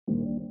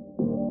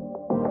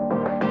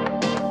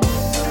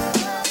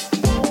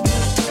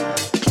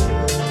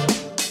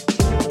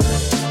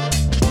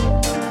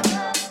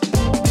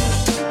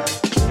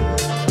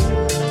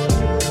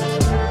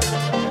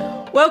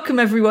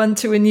Welcome everyone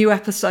to a new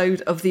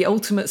episode of the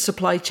Ultimate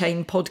Supply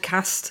Chain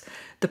Podcast,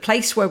 the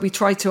place where we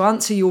try to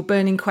answer your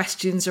burning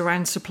questions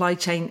around supply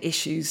chain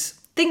issues,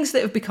 things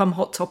that have become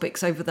hot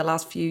topics over the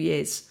last few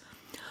years.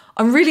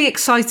 I'm really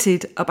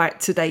excited about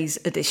today's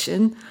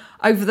edition.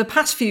 Over the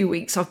past few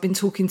weeks, I've been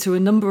talking to a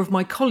number of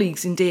my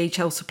colleagues in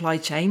DHL supply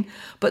chain,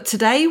 but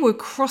today we're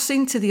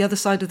crossing to the other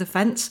side of the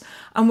fence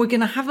and we're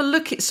going to have a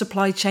look at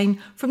supply chain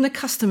from the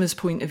customer's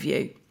point of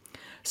view.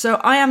 So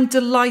I am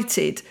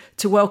delighted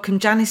to welcome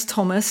Janis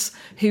Thomas,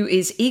 who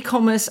is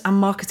e-commerce and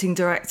marketing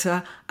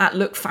director at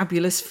Look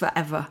Fabulous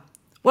Forever.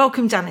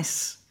 Welcome,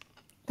 Janis.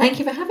 Thank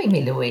you for having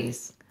me,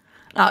 Louise.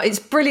 It's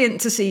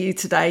brilliant to see you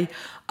today.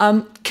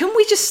 Can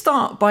we just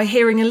start by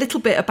hearing a little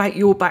bit about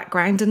your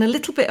background and a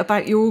little bit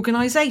about your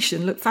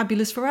organisation, Look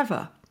Fabulous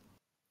Forever?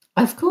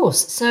 Of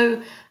course.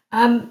 So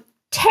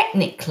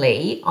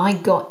technically, I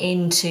got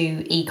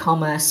into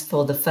e-commerce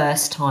for the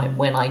first time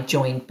when I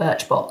joined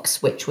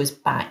Birchbox, which was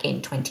back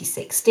in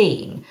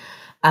 2016.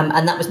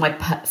 And that was my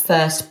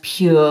first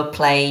pure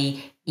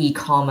play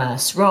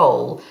e-commerce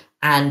role.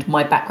 And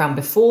my background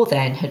before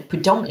then had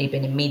predominantly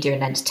been in media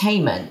and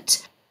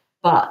entertainment.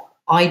 But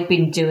I'd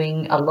been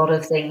doing a lot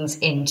of things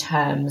in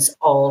terms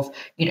of,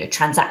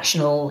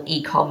 transactional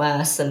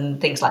e-commerce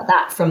and things like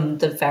that from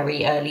the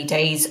very early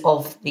days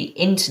of the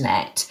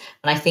internet.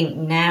 And I think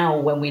now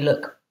when we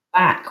look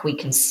back, we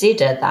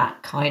consider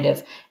that kind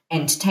of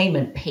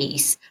entertainment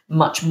piece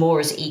much more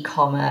as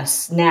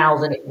e-commerce now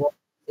than it was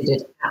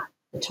considered at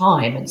the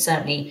time. And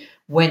certainly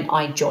when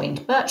I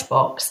joined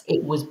Birchbox,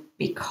 it was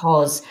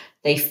because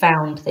they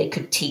found they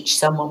could teach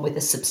someone with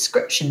a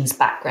subscriptions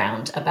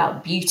background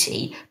about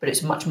beauty, but it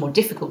was much more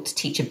difficult to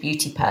teach a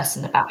beauty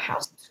person about how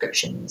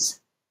subscriptions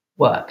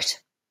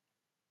worked.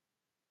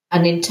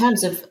 And in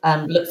terms of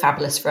Look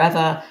Fabulous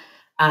Forever,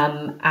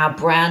 our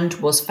brand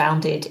was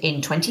founded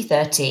in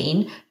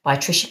 2013 by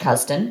Trisha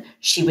Cusden.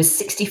 She was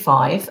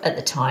 65 at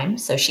the time,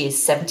 so she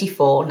is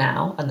 74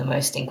 now and the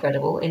most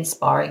incredible,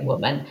 inspiring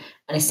woman.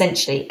 And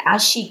essentially,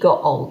 as she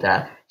got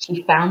older,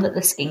 she found that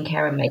the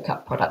skincare and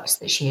makeup products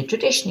that she had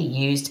traditionally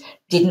used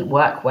didn't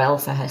work well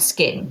for her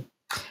skin.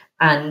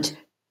 And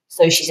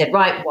so she said,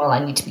 right, well,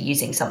 I need to be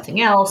using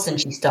something else. And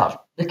she started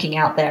looking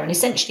out there, and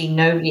essentially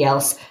nobody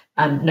else,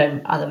 no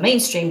other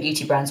mainstream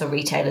beauty brands or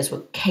retailers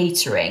were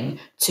catering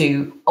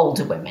to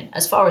older women.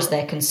 As far as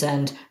they're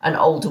concerned, an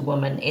older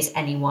woman is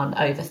anyone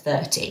over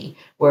 30,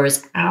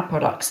 whereas our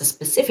products are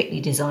specifically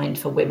designed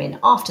for women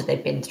after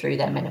they've been through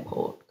their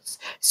menopause.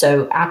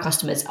 So our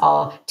customers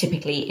are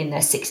typically in their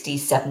 60s,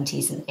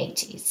 70s and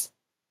 80s.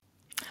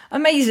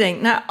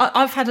 Amazing. Now,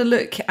 I've had a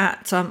look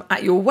at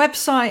your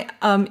website.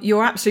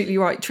 You're absolutely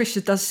right.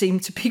 Trisha does seem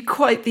to be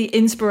quite the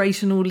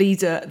inspirational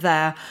leader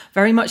there,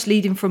 very much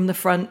leading from the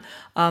front,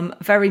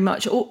 very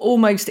much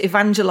almost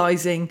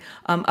evangelizing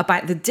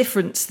about the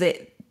difference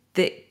that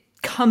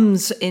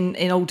comes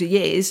in older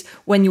years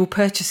when you're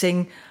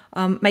purchasing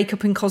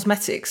makeup and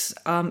cosmetics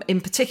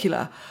in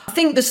particular. I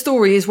think the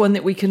story is one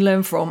that we can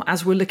learn from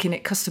as we're looking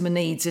at customer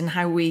needs and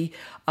how we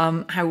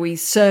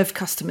serve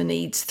customer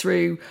needs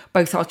through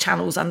both our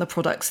channels and the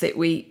products that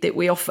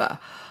we offer.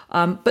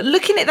 But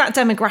looking at that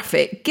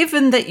demographic,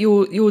 given that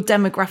your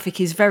demographic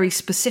is very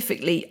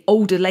specifically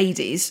older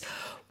ladies,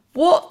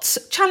 what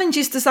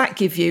challenges does that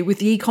give you with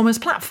the e-commerce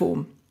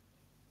platform?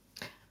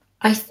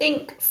 I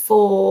think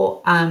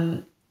for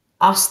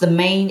us, the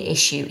main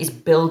issue is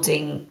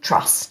building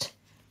trust.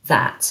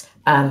 That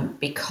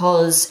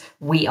because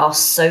we are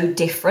so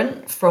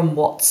different from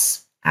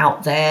what's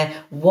out there,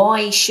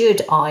 why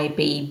should I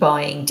be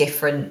buying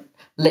different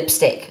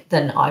lipstick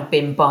than I've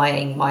been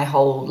buying my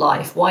whole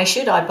life? Why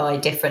should I buy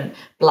different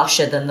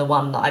blusher than the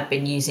one that I've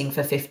been using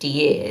for 50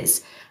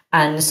 years?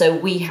 And so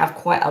we have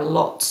quite a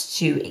lot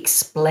to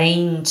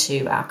explain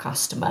to our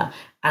customer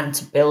and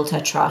to build her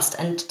trust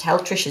and to tell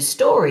Trisha's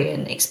story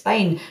and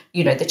explain,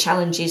 the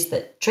challenges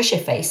that Trisha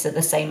faced are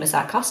the same as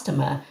our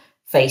customer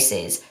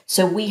faces.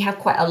 So we have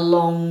quite a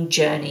long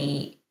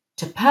journey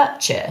to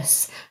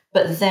purchase.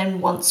 But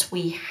then once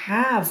we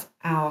have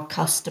our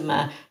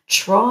customer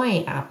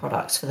try our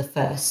products for the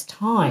first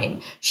time,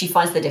 she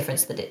finds the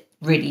difference that it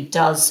really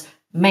does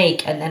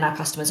make. And then our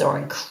customers are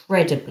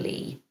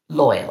incredibly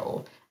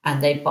loyal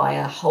and they buy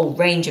a whole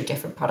range of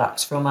different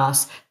products from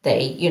us.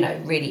 They,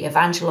 really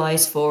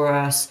evangelize for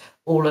us,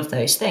 all of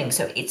those things.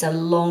 So it's a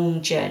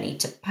long journey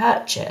to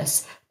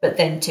purchase. But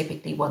then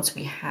typically once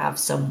we have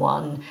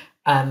someone,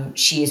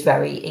 she is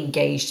very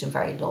engaged and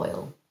very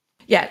loyal.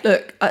 Yeah,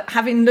 look,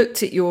 having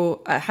looked at your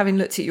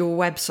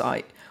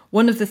website,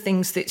 one of the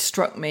things that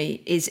struck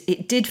me is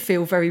it did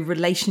feel very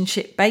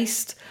relationship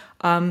based.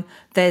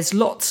 There's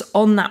lots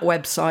on that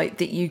website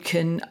that you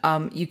can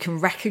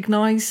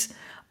recognise.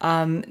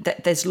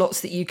 That there's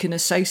lots that you can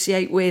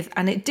associate with,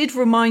 and it did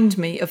remind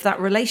me of that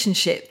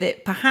relationship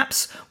that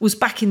perhaps was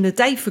back in the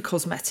day for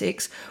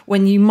cosmetics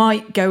when you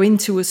might go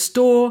into a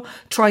store,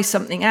 try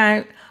something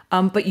out.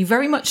 But you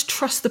very much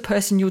trust the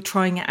person you're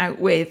trying it out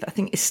with. I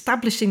think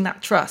establishing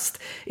that trust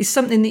is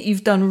something that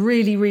you've done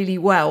really, really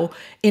well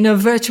in a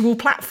virtual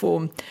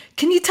platform.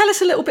 Can you tell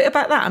us a little bit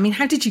about that? I mean,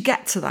 how did you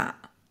get to that?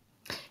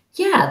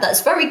 Yeah,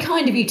 that's very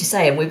kind of you to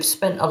say. And we've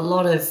spent a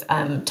lot of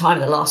time in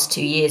the last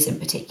 2 years in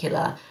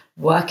particular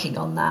working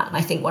on that. And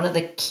I think one of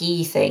the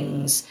key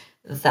things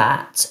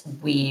that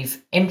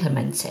we've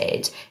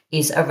implemented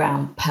is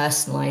around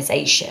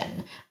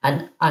personalization.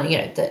 And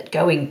that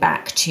going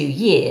back 2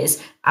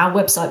 years, our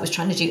website was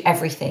trying to do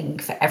everything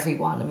for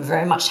everyone. And we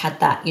very much had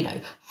that,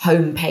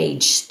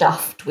 homepage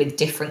stuffed with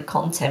different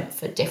content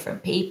for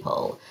different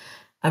people.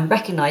 And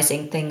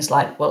recognizing things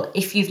like, well,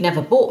 if you've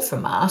never bought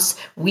from us,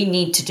 we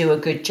need to do a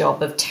good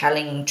job of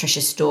telling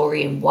Trisha's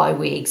story and why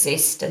we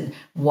exist and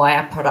why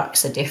our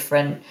products are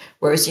different.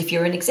 Whereas if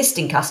you're an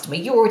existing customer,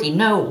 you already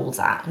know all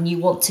that and you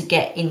want to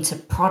get into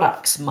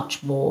products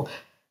much more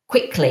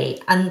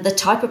quickly. And the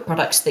type of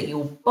products that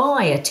you'll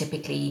buy are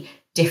typically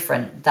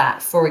different.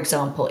 That, for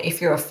example,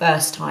 if you're a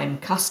first-time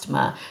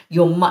customer,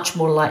 you're much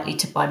more likely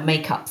to buy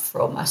makeup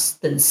from us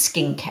than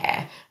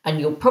skincare. And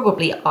you'll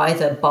probably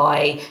either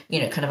buy,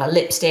 kind of a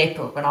lipstick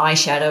or an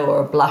eyeshadow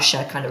or a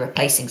blusher, kind of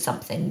replacing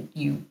something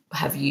you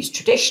have used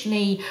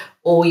traditionally,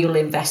 or you'll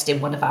invest in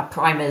one of our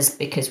primers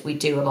because we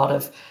do a lot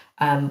of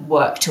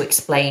work to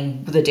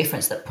explain the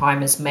difference that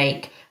primers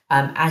make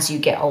as you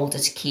get older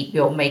to keep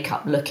your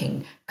makeup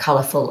looking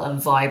colourful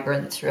and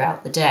vibrant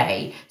throughout the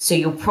day. So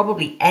you'll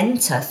probably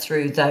enter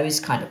through those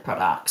kind of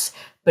products.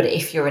 But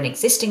if you're an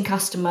existing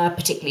customer,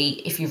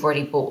 particularly if you've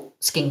already bought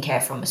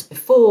skincare from us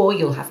before,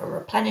 you'll have a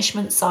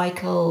replenishment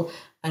cycle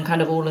and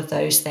kind of all of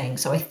those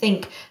things. So I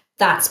think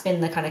that's been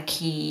the kind of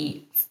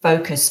key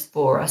focus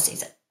for us,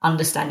 is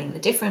understanding the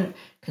different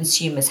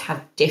consumers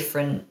have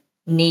different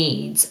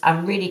needs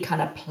and really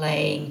kind of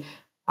playing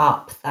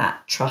up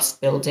that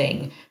trust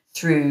building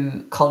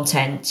through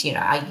content.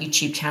 Our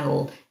YouTube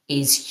channel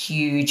is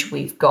huge.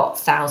 We've got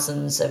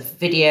thousands of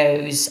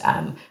videos.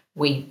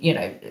 We,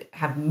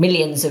 have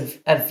millions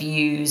of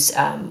views.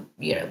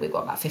 We've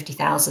got about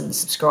 50,000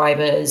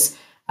 subscribers.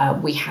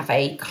 We have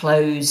a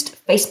closed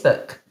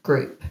Facebook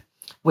group,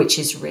 which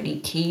is really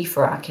key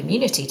for our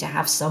community to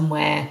have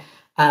somewhere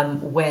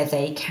where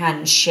they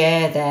can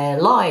share their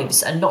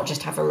lives and not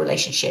just have a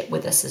relationship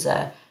with us as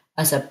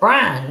a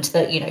brand.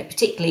 That,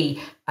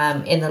 particularly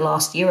in the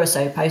last year or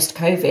so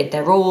post-COVID,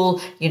 they're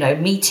all,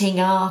 meeting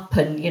up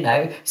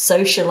and,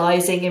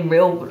 socializing in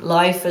real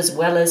life as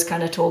well as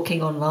kind of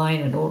talking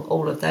online and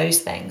all of those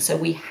things. So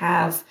we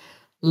have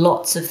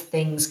lots of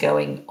things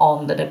going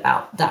on that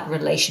about that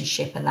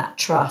relationship and that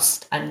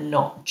trust, and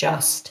not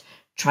just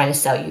trying to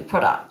sell you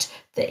product.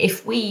 That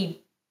if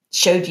we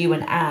showed you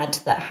an ad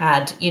that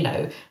had,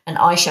 an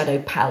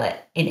eyeshadow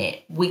palette in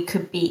it, we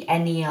could be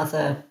any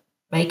other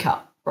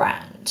makeup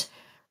brand.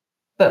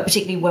 But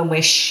particularly when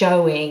we're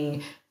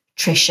showing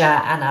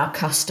Trisha and our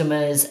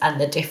customers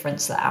and the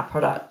difference that our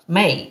product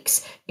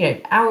makes,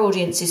 our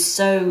audience is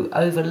so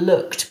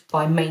overlooked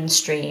by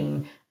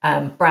mainstream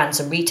brands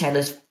and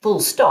retailers,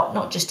 full stop,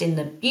 not just in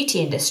the beauty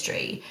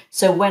industry.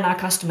 So when our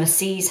customer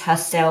sees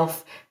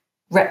herself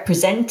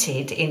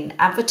represented in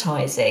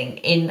advertising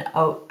in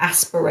an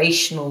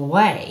aspirational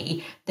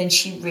way, then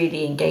she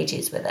really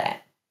engages with it.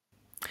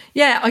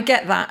 Yeah, I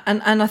get that.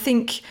 And I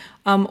think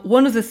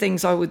one of the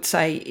things I would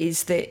say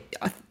is that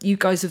you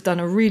guys have done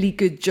a really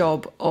good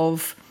job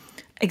of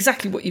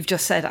exactly what you've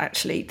just said,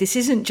 actually. This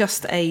isn't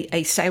just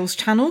a sales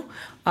channel.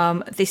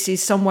 This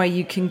is somewhere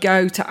you can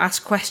go to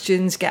ask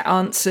questions, get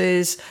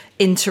answers,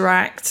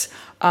 interact.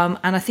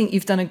 And I think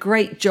you've done a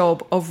great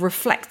job of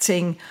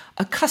reflecting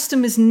a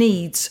customer's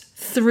needs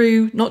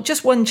through not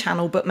just one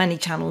channel, but many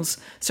channels.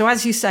 So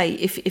as you say,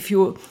 if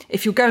you're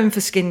going for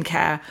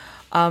skincare,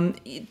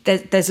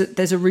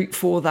 there's a route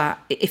for that.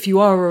 If you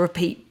are a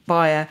repeat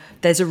buyer,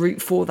 there's a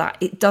route for that.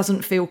 It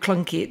doesn't feel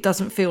clunky. It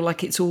doesn't feel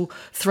like it's all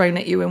thrown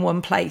at you in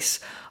one place.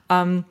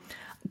 I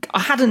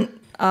hadn't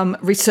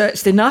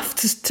researched enough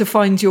to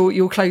find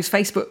your closed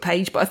Facebook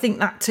page, but I think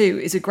that too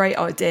is a great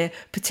idea,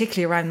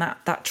 particularly around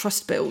that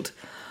trust build.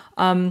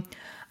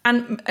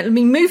 And I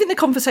mean, moving the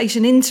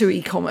conversation into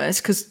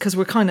e-commerce, because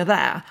we're kind of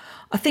there,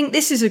 I think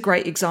this is a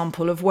great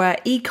example of where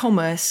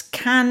e-commerce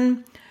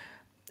can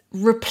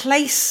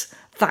replace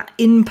that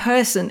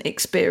in-person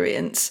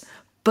experience,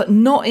 but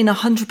not in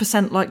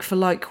 100%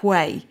 like-for-like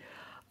way.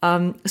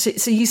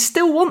 So you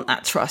still want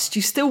that trust,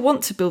 you still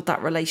want to build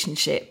that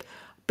relationship,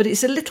 but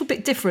it's a little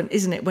bit different,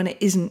 isn't it, when it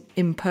isn't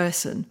in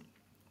person?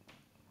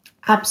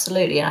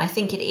 Absolutely. And I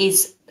think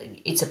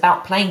it's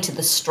about playing to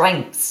the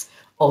strengths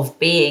of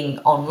being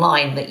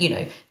online. That,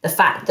 the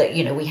fact that,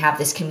 we have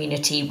this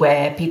community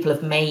where people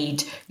have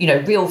made,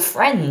 real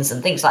friends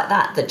and things like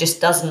that, that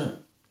just doesn't,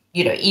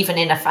 even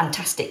in a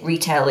fantastic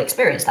retail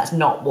experience, that's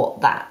not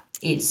what that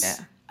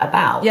is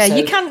about. Yeah, so,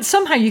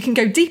 you can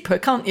go deeper,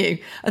 can't you?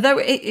 Although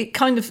it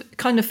kind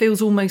of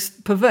feels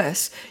almost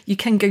perverse, you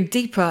can go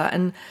deeper.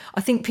 And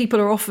I think people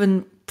are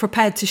often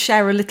prepared to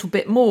share a little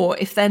bit more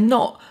if they're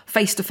not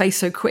face to face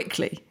so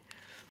quickly.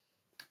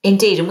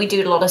 Indeed, and we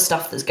do a lot of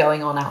stuff that's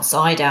going on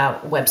outside our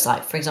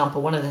website. For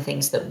example, one of the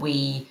things that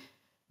we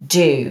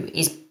do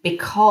is,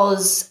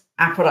 because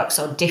our products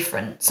are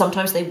different,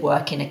 sometimes they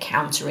work in a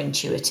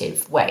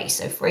counterintuitive way.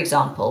 So, for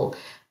example,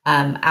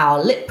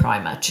 our lip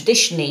primer.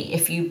 Traditionally,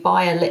 if you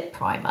buy a lip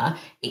primer,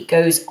 it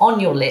goes on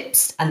your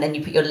lips and then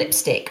you put your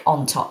lipstick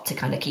on top to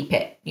kind of keep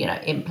it,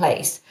 in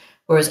place.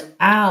 Whereas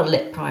our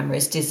lip primer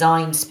is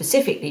designed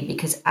specifically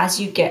because as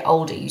you get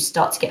older, you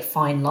start to get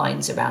fine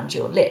lines around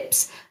your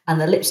lips and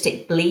the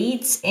lipstick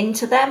bleeds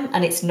into them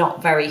and it's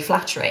not very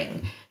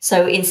flattering.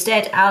 So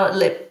instead, our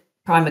lip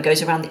primer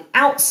goes around the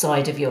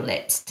outside of your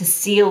lips to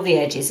seal the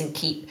edges and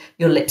keep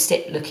your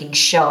lipstick looking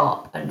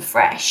sharp and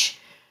fresh.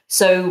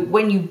 So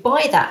when you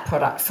buy that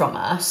product from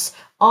us,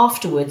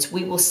 afterwards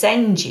we will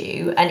send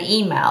you an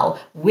email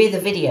with a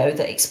video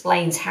that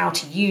explains how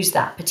to use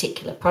that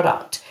particular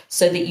product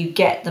so that you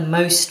get the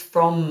most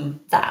from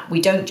that. We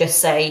don't just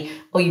say,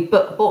 oh, you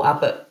bought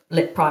our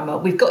lip primer,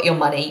 we've got your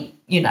money,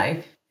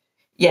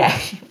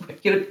 yeah,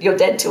 you're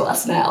dead to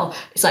us now.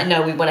 It's like,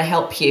 no, we want to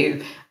help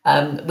you.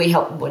 We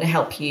want to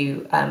help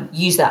you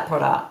use that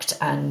product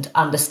and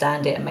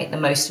understand it and make the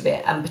most of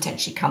it and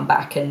potentially come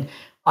back and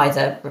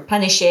either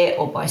replenish it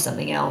or buy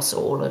something else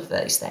or all of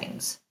those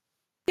things.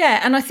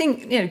 Yeah, and I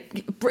think,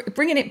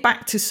 bringing it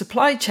back to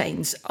supply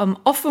chains,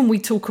 often we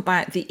talk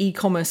about the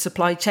e-commerce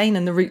supply chain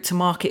and the route to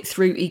market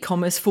through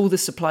e-commerce for the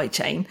supply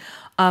chain.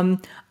 And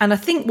I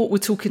think what we're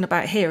talking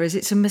about here is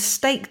it's a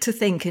mistake to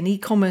think an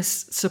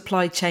e-commerce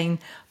supply chain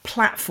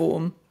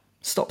platform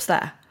stops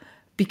there.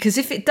 Because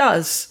if it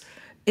does,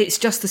 it's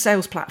just a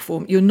sales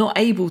platform. You're not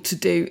able to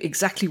do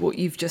exactly what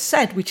you've just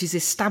said, which is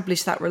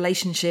establish that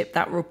relationship,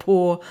 that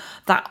rapport,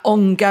 that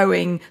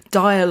ongoing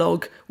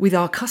dialogue with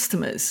our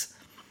customers.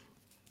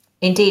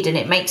 Indeed, and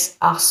it makes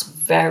us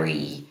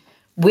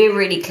we're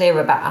really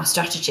clear about our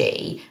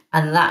strategy,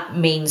 and that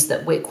means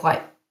that we're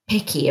quite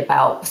picky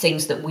about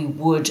things that we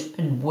would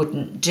and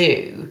wouldn't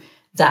do.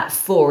 That,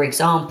 for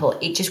example,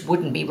 it just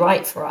wouldn't be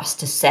right for us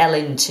to sell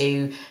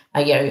into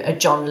a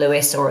John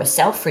Lewis or a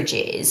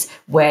Selfridges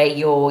where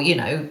your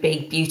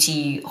big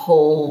beauty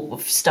hall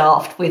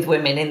staffed with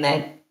women in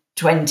their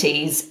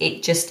 20s.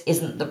 It just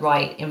isn't the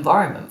right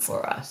environment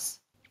for us.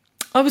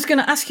 I was going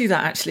to ask you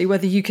that actually,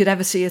 whether you could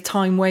ever see a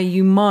time where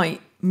you might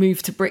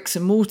move to bricks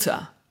and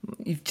mortar.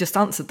 You've just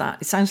answered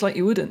that. It sounds like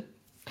you wouldn't.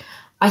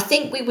 I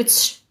think we would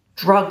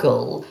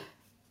struggle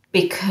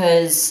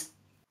because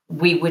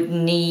we would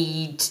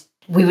need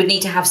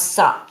to have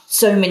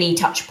so many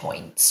touch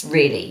points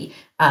really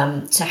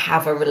to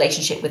have a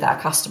relationship with our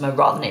customer,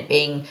 rather than it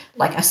being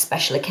like a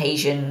special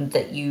occasion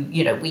that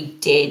we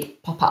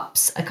did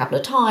pop-ups a couple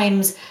of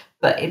times,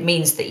 but it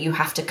means that you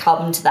have to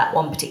come to that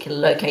one particular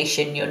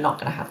location. You're not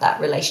going to have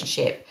that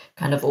relationship,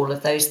 kind of all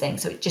of those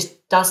things. So it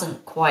just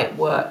doesn't quite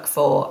work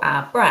for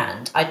our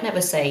brand. I'd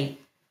never say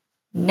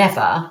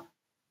never,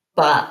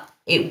 but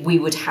we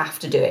would have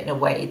to do it in a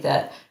way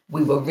that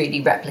we were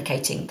really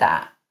replicating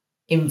that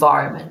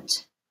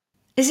environment.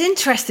 It's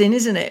interesting,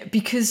 isn't it?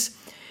 Because,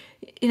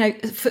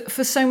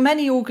 for so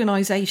many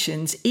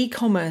organisations,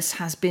 e-commerce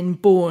has been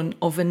born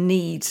of a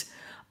need,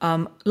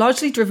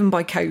 largely driven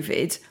by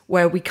COVID,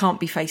 where we can't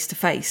be face to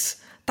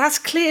face. That's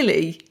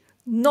clearly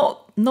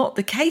not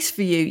the case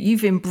for you.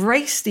 You've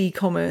embraced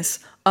e-commerce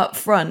up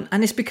front,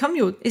 and it's become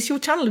your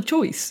channel of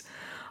choice.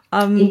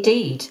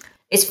 Indeed,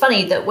 it's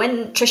funny that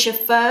when Trisha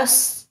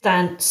first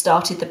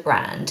started the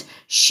brand,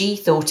 she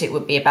thought it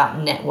would be about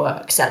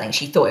network selling.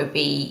 She thought it would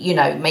be,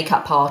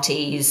 makeup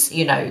parties,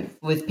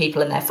 with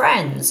people and their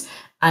friends.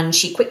 And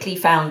she quickly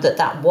found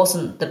that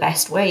wasn't the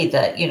best way,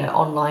 that,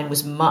 online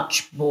was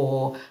much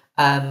more,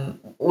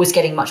 was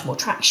getting much more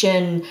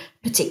traction,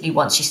 particularly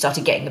once she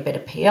started getting a bit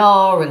of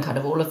PR and kind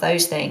of all of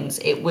those things.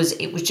 It was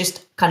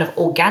just kind of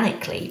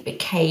organically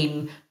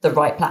became the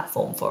right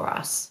platform for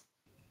us.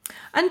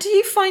 And do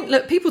you find,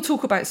 look, people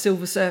talk about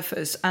silver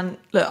surfers, and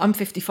look, I'm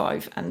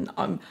 55 and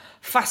I'm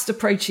fast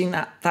approaching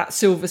that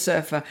silver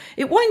surfer.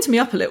 It winds me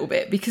up a little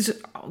bit because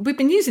we've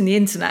been using the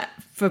internet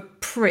for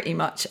pretty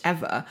much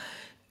ever.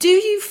 Do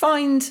you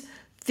find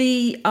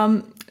the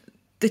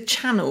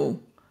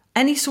channel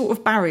any sort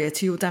of barrier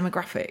to your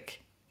demographic?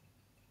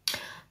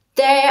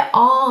 There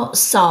are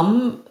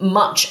some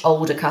much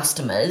older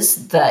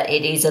customers that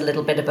it is a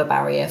little bit of a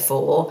barrier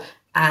for,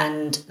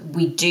 and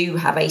we do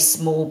have a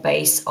small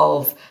base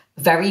of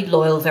very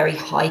loyal, very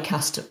high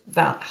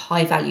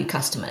value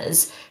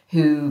customers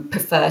who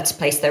prefer to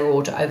place their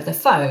order over the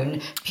phone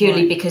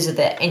purely because of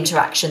the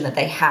interaction that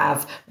they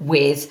have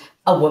with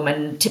a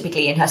woman,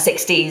 typically in her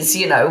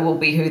 60s, will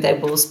be who they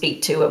will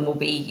speak to, and will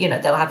be,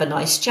 they'll have a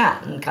nice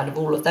chat and kind of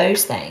all of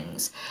those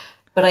things.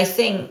 But I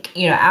think,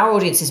 our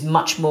audience is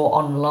much more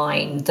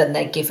online than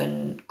they're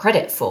given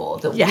credit for,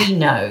 that we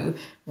know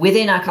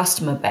within our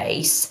customer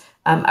base,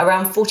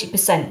 around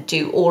 40%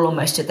 do all or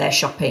most of their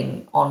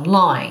shopping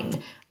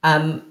online.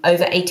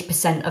 Over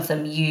 80% of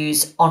them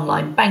use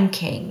online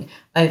banking.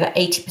 Over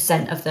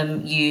 80% of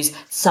them use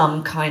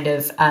some kind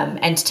of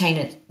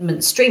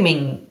entertainment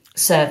streaming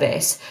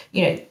service.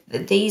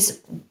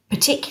 These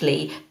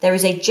particularly, there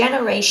is a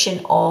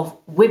generation of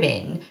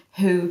women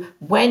who,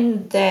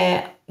 when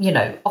their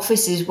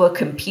offices were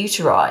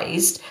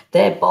computerized,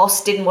 their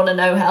boss didn't want to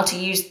know how to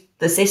use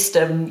the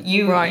system.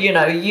 You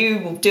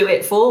will do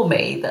it for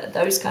me.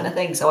 Those kind of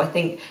things. So I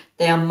think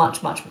they are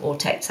much, much more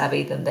tech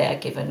savvy than they are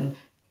given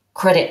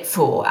credit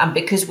for. And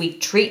because we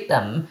treat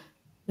them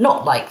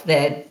not like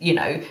they're,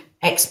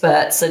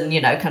 experts and,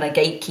 kind of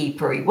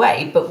gatekeepery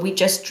way, but we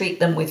just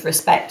treat them with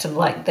respect and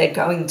like they're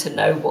going to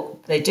know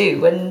what they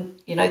do, and,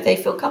 they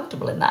feel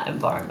comfortable in that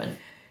environment.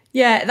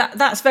 Yeah,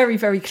 that's very,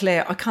 very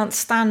clear. I can't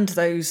stand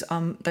those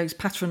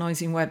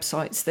patronising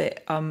websites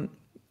that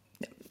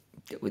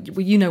well,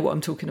 you know what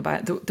I'm talking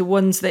about. The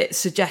ones that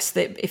suggest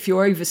that if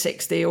you're over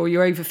 60 or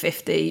you're over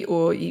 50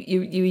 or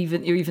you're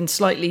even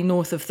slightly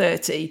north of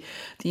 30,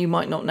 that you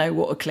might not know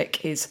what a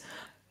click is.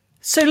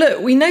 So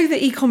look, we know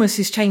that e-commerce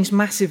has changed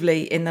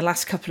massively in the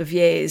last couple of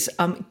years.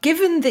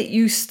 Given that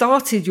you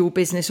started your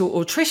business,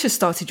 or Trisha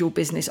started your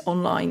business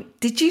online,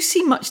 did you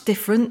see much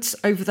difference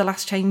over the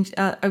last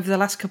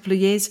couple of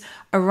years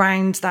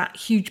around that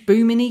huge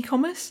boom in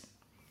e-commerce?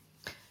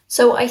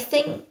 So I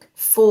think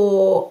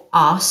for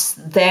us,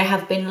 there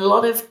have been a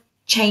lot of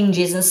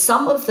changes, and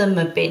some of them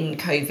have been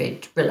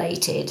COVID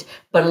related,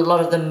 but a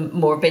lot of them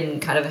more have been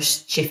kind of a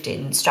shift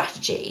in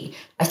strategy.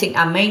 I think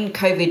our main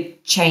COVID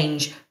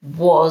change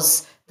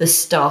was the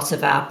start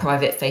of our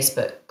private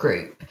Facebook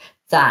group.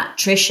 That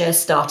Trisha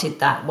started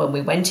that when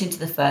we went into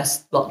the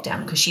first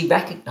lockdown, because she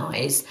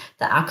recognised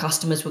that our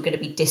customers were going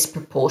to be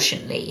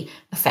disproportionately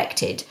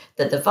affected,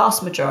 that the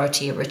vast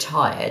majority are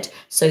retired.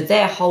 So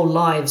their whole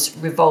lives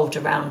revolved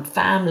around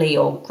family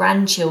or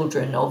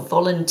grandchildren or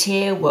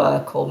volunteer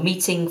work or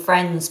meeting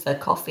friends for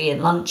coffee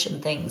and lunch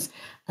and things.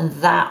 And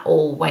that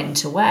all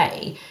went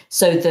away.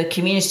 So the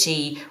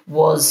community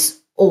was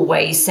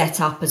always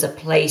set up as a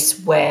place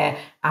where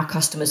our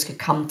customers could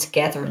come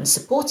together and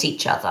support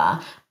each other.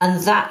 And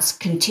that's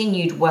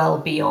continued well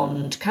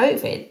beyond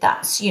COVID.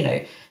 That's,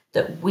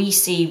 that we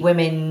see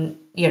women,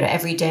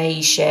 every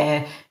day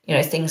share,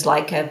 things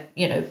like a,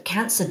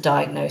 cancer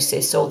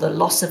diagnosis or the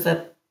loss of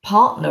a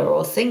partner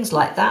or things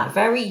like that.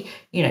 Very,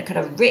 kind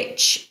of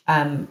rich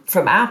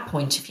from our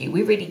point of view.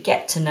 We really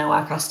get to know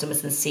our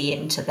customers and see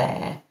into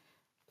their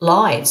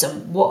lives.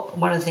 And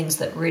one of the things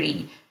that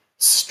really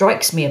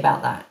strikes me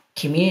about that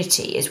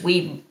community is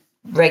we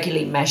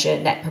regularly measure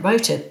Net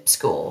Promoter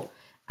Score,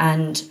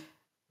 and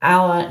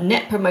our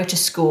Net Promoter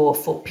Score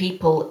for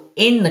people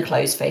in the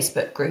closed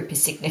Facebook group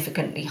is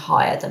significantly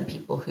higher than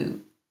people who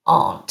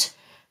aren't.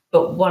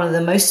 But one of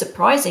the most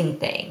surprising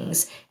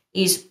things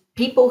is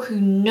people who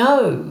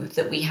know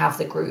that we have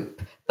the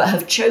group but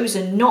have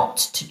chosen not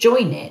to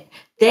join it.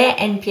 Their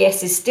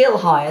NPS is still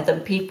higher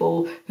than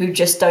people who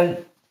just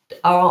aren't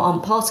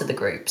part of the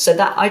group. So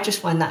that I just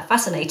find that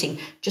fascinating.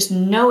 Just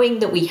knowing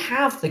that we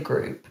have the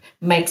group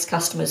makes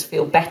customers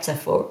feel better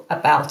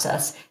about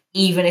us,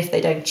 even if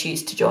they don't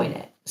choose to join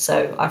it.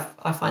 So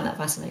I find that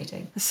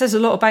fascinating. It says a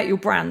lot about your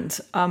brand.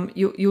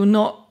 You're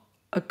not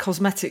a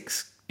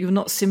cosmetics. You're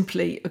not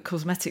simply a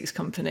cosmetics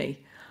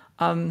company.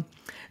 The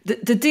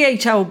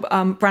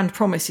DHL brand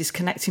promise is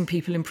connecting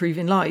people,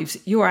 improving lives.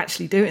 You're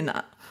actually doing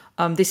that.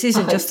 This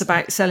isn't just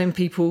about selling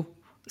people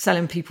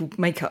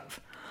makeup.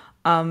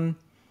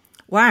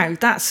 Wow,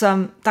 that's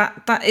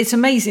that it's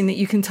amazing that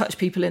you can touch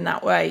people in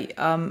that way.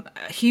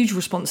 A huge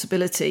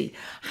responsibility.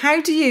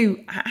 How do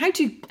you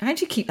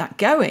keep that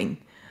going?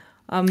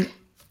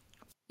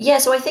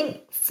 So I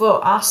think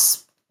for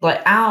us,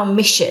 like our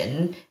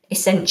mission,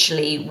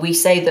 essentially, we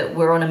say that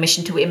we're on a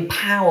mission to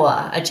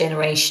empower a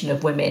generation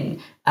of women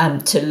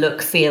to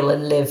look, feel,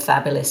 and live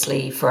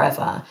fabulously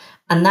forever.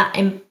 And that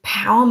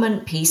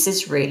empowerment piece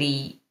is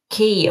really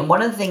key. And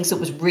one of the things that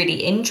was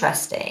really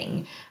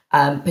interesting,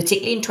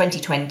 particularly in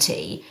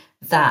 2020,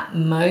 that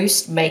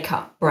most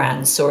makeup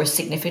brands saw a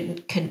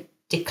significant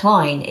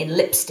decline in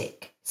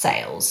lipstick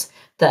sales.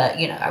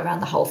 Around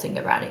the whole thing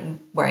around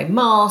wearing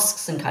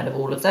masks and kind of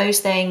all of those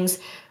things.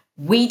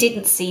 We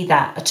didn't see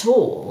that at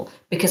all,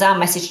 because our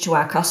message to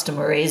our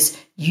customer is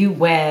you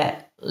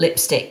wear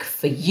lipstick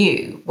for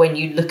you when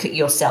you look at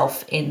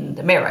yourself in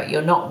the mirror.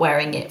 You're not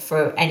wearing it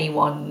for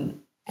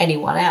anyone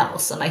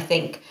else. And I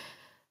think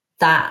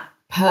that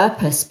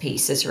purpose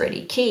piece is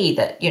really key.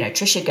 That,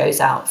 Trisha goes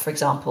out, for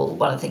example,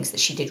 one of the things that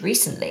she did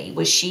recently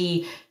was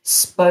she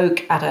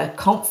spoke at a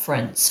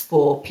conference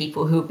for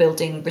people who are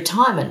building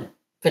retirement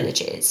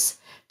villages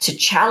to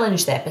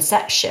challenge their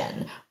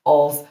perception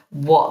of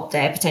what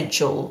their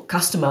potential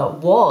customer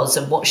was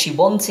and what she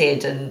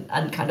wanted,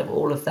 and kind of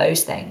all of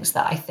those things.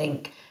 That I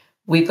think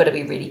we've got to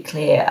be really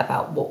clear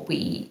about what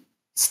we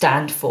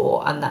stand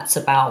for, and that's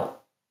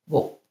about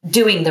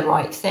doing the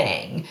right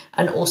thing,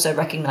 and also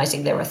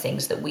recognizing there are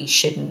things that we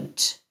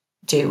shouldn't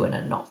do and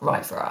are not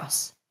right for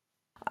us.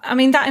 I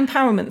mean, that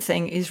empowerment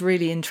thing is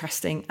really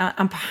interesting,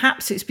 and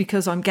perhaps it's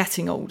because I'm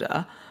getting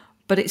older,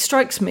 but it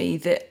strikes me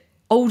that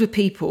older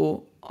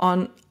people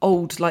aren't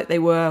old like they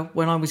were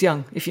when I was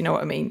young, if you know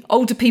what I mean.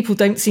 Older people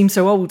don't seem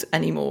so old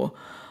anymore.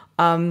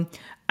 And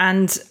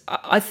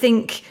I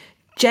think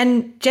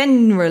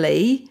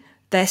generally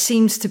there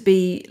seems to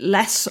be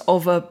less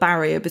of a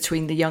barrier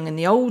between the young and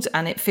the old,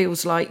 and it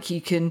feels like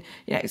you can,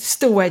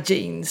 still wear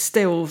jeans,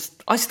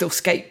 I still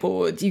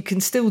skateboard. You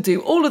can still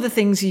do all of the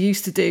things you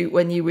used to do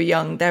when you were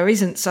young. There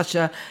isn't such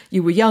a,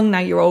 you were young, now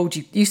you're old,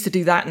 you used to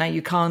do that, now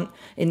you can't.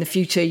 In the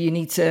future, you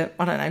need to,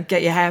 I don't know,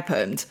 get your hair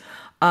permed.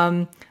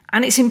 And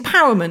it's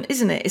empowerment,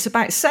 isn't it? It's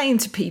about saying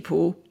to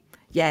people,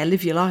 yeah,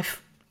 live your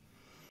life.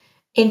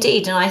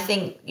 Indeed. And I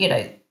think,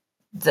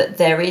 that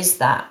there is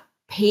that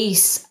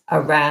piece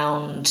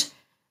around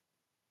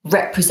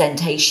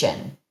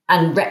representation,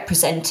 and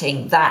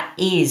representing that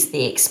is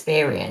the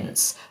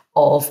experience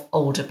of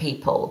older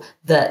people.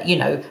 That,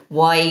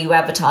 why are you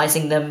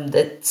advertising them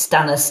that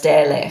Stana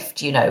stair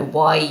lift?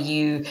 Why are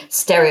you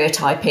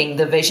stereotyping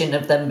the vision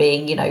of them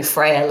being,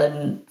 frail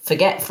and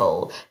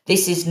forgetful?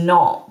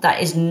 That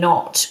is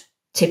not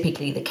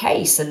typically the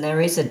case. And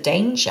there is a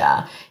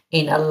danger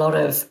in a lot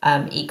of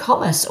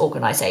e-commerce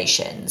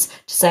organizations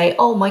to say,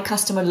 oh, my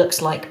customer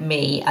looks like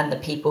me and the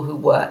people who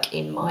work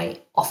in my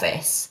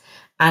office.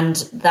 And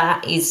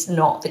that is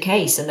not the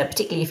case. And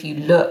particularly if you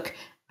look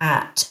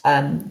at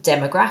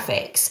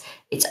demographics,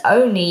 it's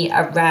only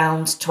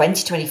around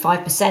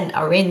 20-25%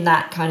 are in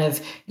that kind of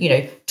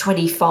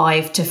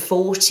 25 to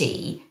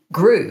 40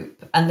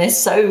 group, and there's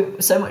so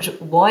much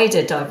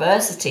wider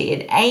diversity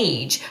in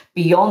age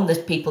beyond the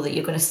people that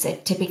you're going to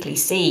typically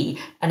see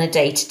in a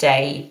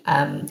day-to-day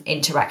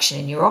interaction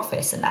in your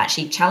office, and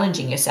actually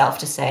challenging yourself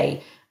to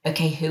say,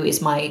 okay, who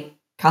is my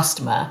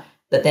customer,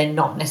 that they're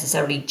not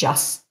necessarily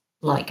just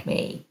like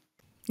me.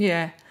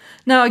 Yeah,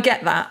 no, I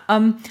get that.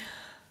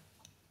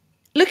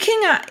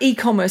 Looking at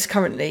e-commerce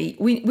currently,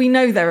 we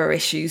know there are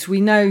issues. We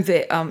know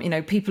that,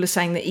 people are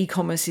saying that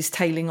e-commerce is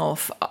tailing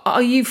off.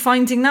 Are you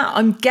finding that?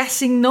 I'm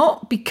guessing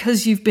not,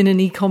 because you've been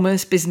an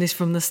e-commerce business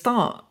from the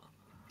start.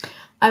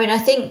 I mean, I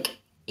think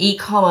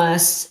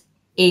e-commerce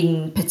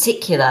in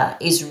particular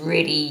is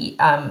really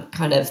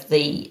kind of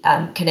the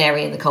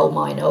canary in the coal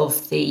mine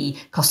of the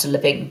cost of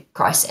living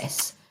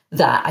crisis.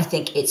 That I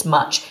think it's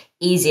much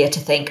easier to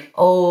think,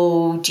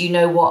 oh, do you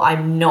know what?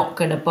 I'm not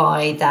going to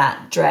buy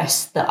that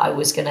dress that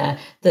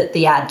that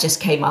the ad just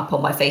came up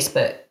on my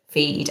Facebook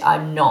feed.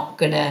 I'm not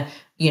going to,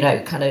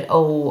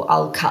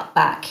 I'll cut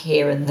back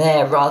here and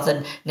there, rather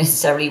than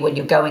necessarily when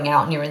you're going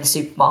out and you're in the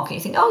supermarket,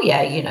 you think, oh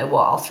yeah, you know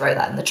what? I'll throw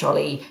that in the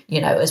trolley,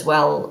 as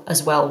well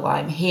while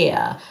I'm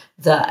here.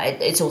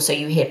 That it's also,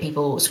 you hear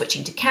people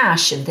switching to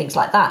cash and things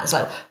like that. It's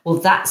like, well,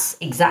 that's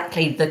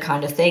exactly the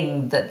kind of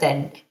thing that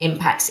then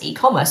impacts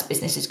e-commerce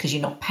businesses, because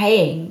you're not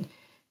paying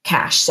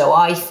cash. So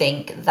I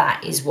think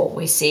that is what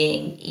we're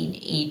seeing in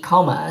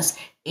e-commerce,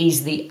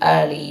 is the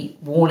early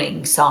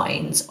warning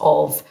signs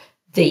of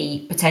the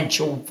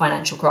potential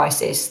financial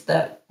crisis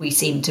that we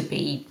seem to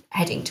be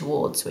heading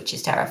towards, which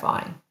is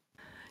terrifying.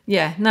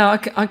 Yeah, no,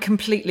 I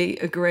completely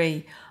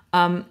agree.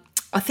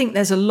 I think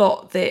there's a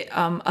lot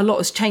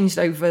has changed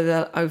over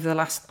the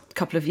last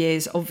couple of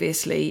years,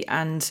 obviously,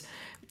 and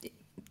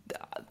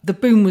the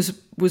boom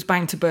was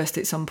bound to burst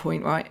at some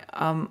point, right?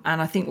 And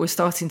I think we're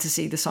starting to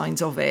see the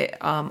signs of it.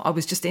 I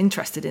was just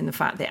interested in the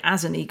fact that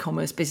as an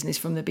e-commerce business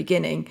from the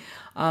beginning,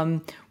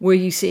 were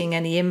you seeing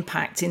any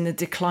impact in the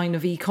decline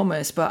of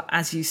e-commerce? But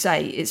as you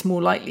say, it's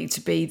more likely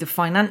to be the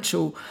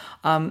financial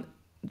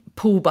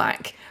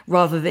pullback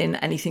rather than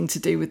anything to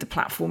do with the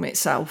platform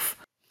itself.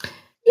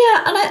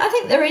 Yeah, and I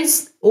think there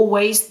is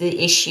always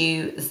the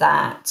issue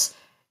that,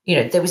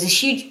 there was a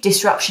huge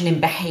disruption in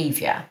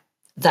behaviour,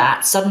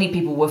 that suddenly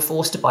people were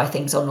forced to buy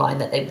things online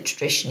that they would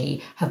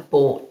traditionally have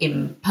bought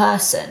in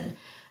person.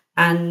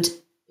 And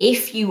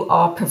if you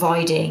are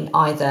providing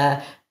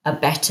either a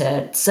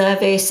better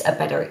service, a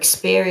better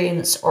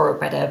experience, or a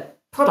better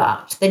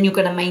product, then you're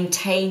going to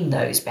maintain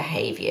those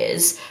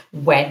behaviours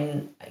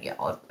when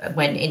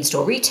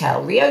in-store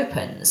retail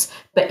reopens.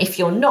 But if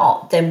you're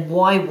not, then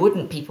why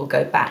wouldn't people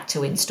go back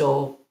to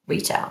in-store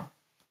retail?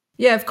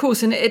 Yeah, of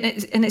course. And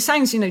it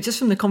sounds, just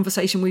from the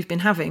conversation we've been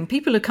having,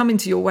 people are coming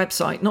to your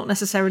website not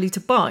necessarily to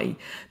buy.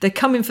 They're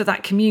coming for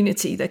that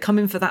community. They're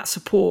coming for that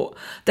support.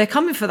 They're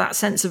coming for that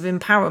sense of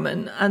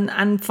empowerment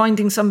and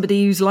finding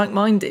somebody who's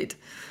like-minded.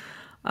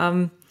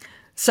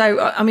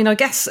 So, I mean, I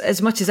guess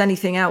as much as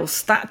anything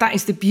else, that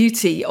is the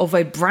beauty of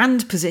a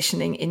brand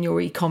positioning in your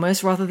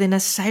e-commerce rather than a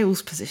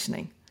sales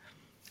positioning.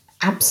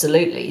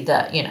 Absolutely.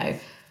 That,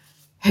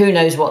 who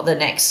knows what the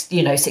next,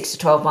 6 to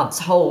 12 months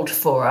hold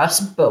for us,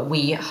 but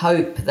we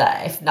hope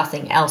that if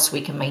nothing else,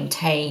 we can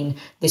maintain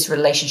this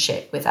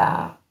relationship with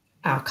our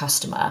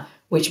customer,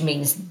 which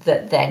means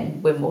that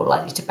then we're more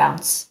likely to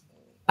bounce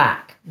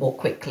back more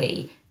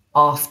quickly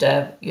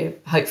after,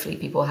 hopefully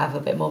people have a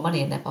bit more money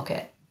in their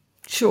pocket.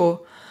 Sure.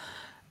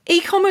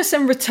 E-commerce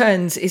and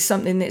returns is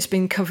something that's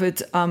been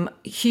covered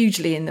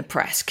hugely in the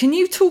press. Can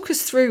you talk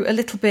us through a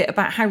little bit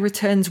about how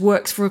returns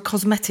works for a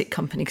cosmetic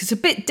company? Because it's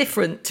a bit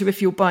different to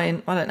if you're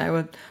buying, I don't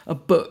know, a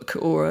book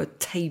or a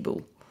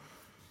table.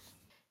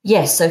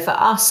 Yes, so for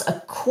us,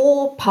 a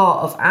core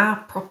part of our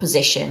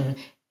proposition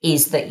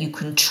is that you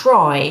can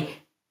try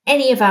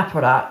any of our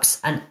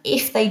products, and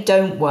if they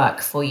don't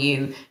work for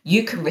you,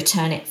 you can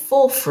return it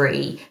for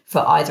free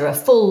for either a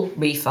full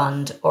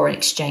refund or an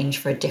exchange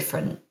for a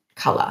different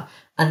colour.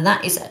 And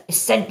that is an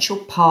essential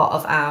part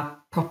of our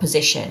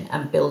proposition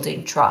and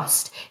building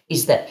trust,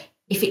 is that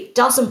if it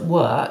doesn't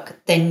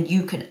work, then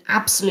you can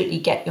absolutely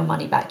get your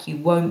money back. You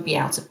won't be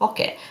out of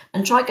pocket.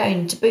 And try going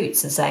into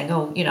Boots and saying,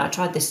 oh, I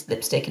tried this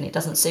lipstick and it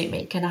doesn't suit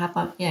me. Can I have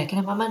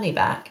my money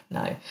back?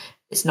 No,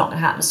 it's not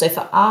going to happen. So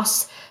for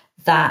us,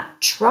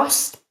 that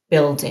trust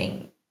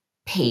building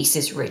piece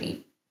is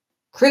really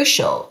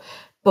crucial.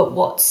 But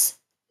what's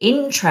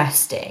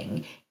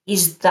interesting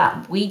is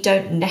that we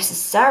don't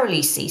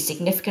necessarily see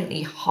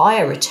significantly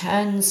higher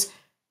returns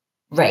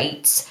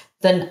rates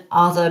than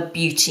other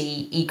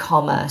beauty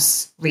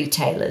e-commerce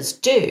retailers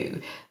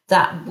do.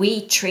 That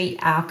we treat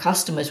our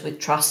customers with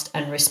trust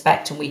and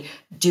respect, and we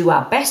do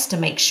our best to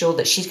make sure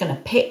that she's going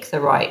to pick the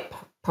right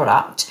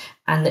product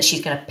and that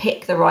she's going to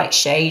pick the right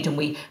shade, and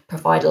we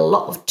provide a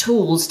lot of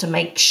tools to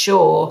make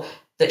sure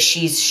that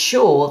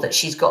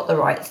she's got the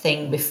right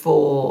thing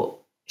before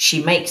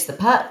she makes the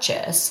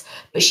purchase,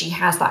 but she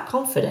has that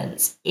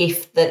confidence.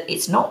 If that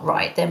it's not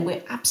right, then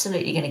we're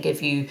absolutely going to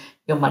give you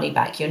your money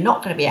back. You're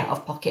not going to be out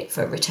of pocket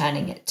for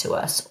returning it to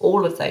us.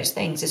 All of those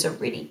things is a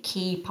really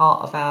key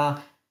part of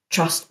our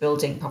trust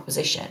building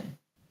proposition.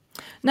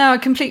 No, I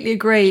completely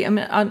agree. I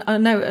mean, I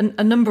know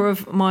a number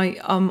of my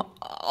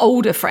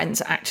older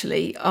friends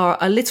actually are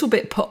a little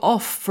bit put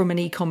off from an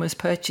e-commerce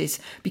purchase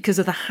because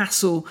of the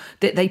hassle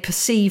that they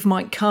perceive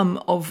might come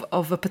of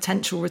a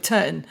potential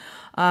return.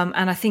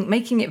 And I think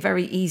making it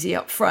very easy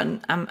up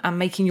front and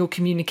making your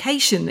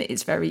communication that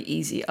it's very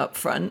easy up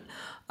front,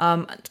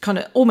 kind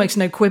of almost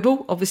no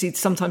quibble. Obviously,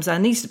 sometimes there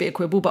needs to be a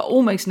quibble, but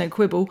almost no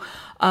quibble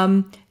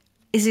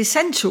is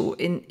essential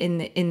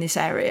in this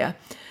area.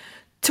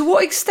 To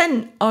what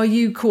extent are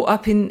you caught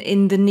up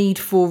in the need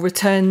for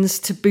returns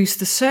to boost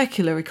the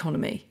circular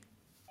economy?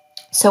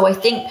 So I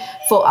think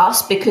for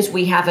us, because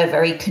we have a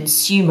very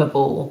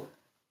consumable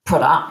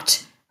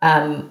product,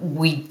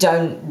 we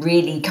don't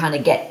really kind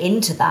of get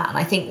into that. And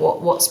I think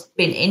what's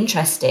been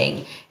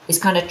interesting is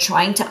kind of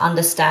trying to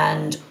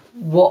understand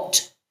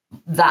what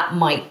that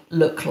might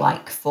look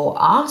like for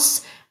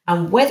us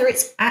and whether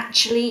it's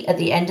actually at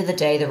the end of the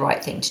day the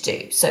right thing to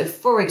do. So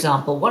for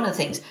example, one of the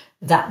things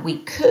that we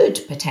could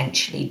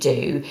potentially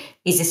do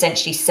is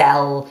essentially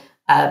sell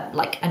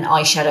like an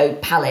eyeshadow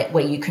palette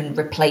where you can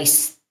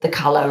replace the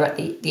color at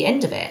the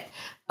end of it.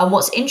 And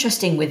what's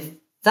interesting with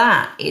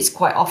that is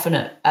quite often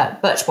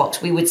at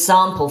Birchbox, we would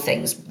sample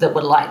things that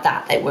were like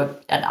that. They were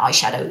an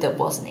eyeshadow that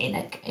wasn't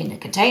in a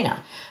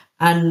container.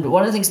 And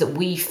one of the things that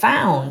we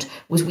found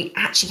was we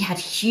actually had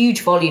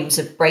huge volumes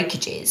of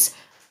breakages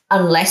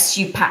unless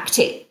you packed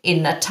it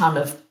in a ton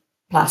of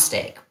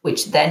plastic,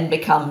 which then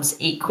becomes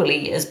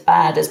equally as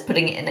bad as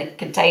putting it in a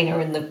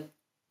container in the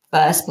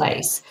first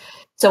place.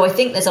 So I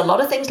think there's a lot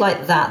of things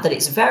like that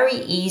it's very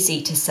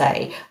easy to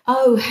say,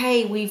 oh,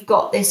 hey, we've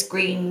got this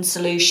green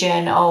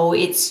solution. Oh,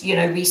 it's,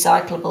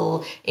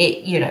 recyclable.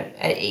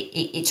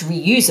 It's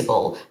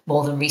reusable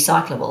more than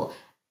recyclable.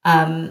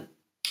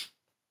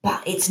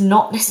 But it's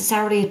not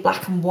necessarily as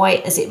black and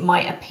white as it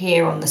might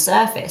appear on the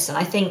surface. And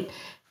I think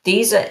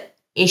these are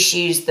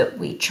issues that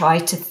we try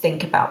to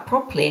think about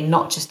properly and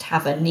not just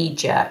have a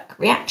knee-jerk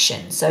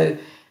reaction. So,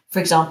 for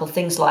example,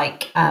 things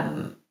like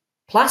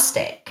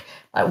plastic.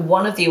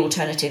 One of the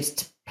alternatives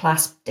to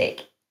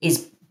plastic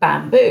is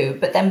bamboo,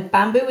 but then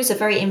bamboo is a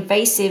very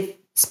invasive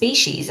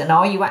species. And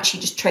are you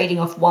actually just trading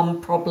off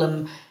one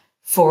problem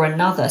for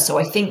another? So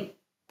I think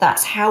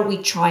that's how we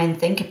try and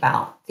think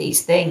about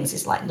these things,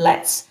 is like,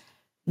 let's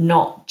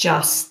not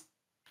just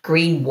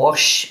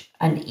greenwash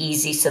an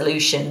easy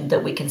solution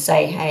that we can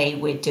say, hey,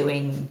 we're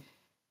doing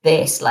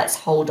this, let's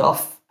hold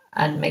off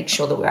and make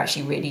sure that we're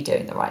actually really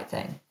doing the right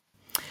thing.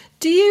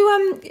 Do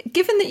you,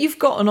 given that you've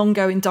got an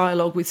ongoing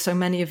dialogue with so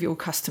many of your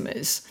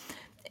customers,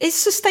 is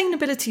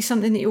sustainability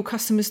something that your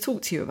customers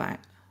talk to you about?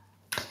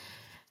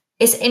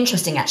 It's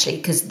interesting, actually,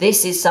 because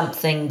this is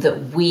something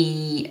that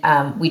we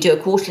do a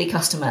quarterly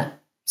customer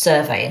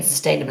survey, and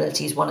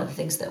sustainability is one of the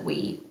things that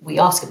we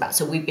ask about.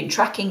 So we've been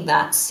tracking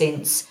that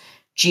since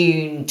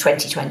June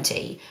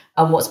 2020.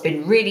 And what's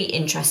been really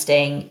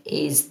interesting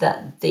is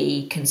that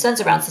the concerns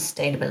around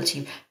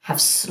sustainability have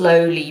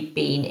slowly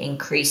been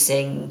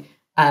increasing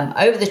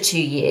over the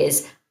 2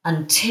 years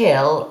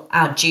until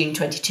our June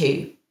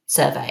 22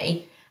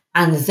 survey.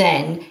 And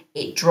then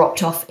it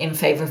dropped off in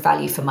favour of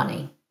value for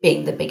money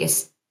being the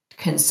biggest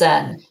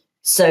concern.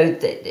 So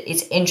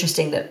it's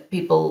interesting that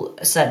people,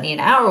 certainly in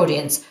our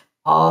audience,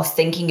 are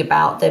thinking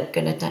about if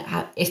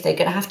they're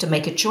going to have to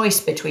make a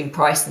choice between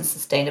price and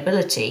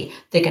sustainability,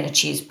 they're going to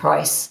choose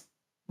price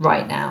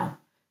right now.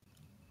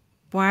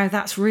 Wow,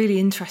 that's really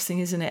interesting,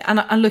 isn't it?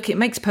 And look, it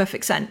makes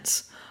perfect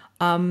sense.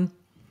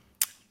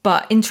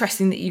 But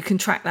interesting that you can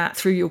track that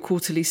through your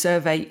quarterly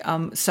survey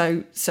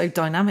so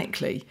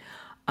dynamically.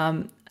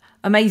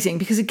 Amazing,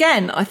 because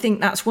again, I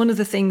think that's one of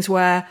the things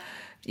where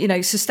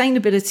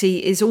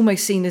sustainability is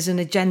almost seen as an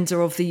agenda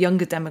of the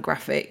younger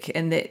demographic,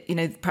 and that,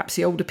 perhaps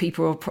the older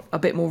people are a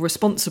bit more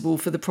responsible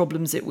for the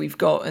problems that we've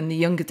got, and the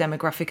younger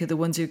demographic are the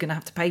ones who are going to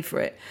have to pay for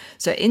it.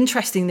 So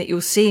interesting that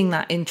you're seeing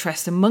that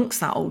interest amongst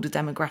that older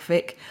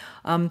demographic,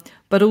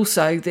 but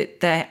also that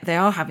they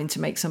are having to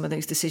make some of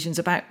those decisions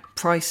about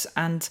price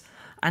and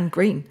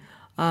green,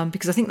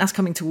 because I think that's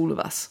coming to all of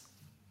us.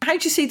 How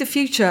do you see the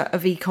future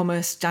of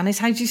e-commerce, Janis?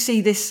 How do you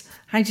see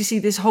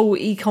this whole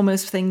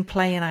e-commerce thing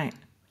playing out?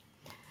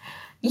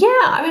 Yeah,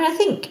 I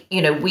think,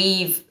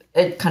 we've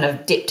kind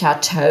of dipped our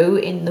toe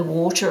in the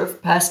water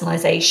of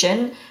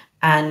personalization,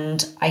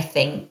 and I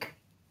think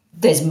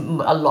there's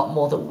a lot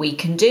more that we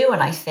can do,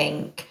 and I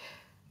think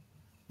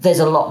there's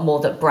a lot more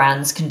that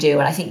brands can do.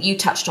 And I think you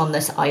touched on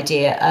this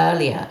idea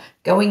earlier,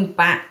 going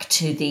back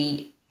to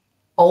the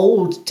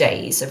old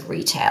days of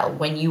retail,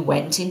 when you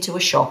went into a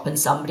shop and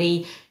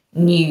somebody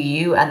knew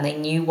you and they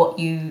knew what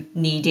you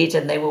needed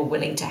and they were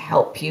willing to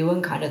help you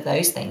and kind of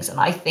those things. And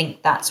I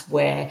think that's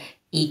where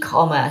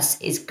e-commerce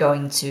is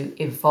going to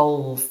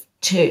evolve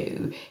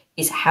to,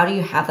 is how do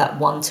you have that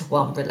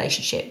one-to-one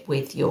relationship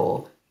with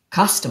your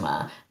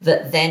customer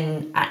that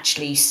then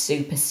actually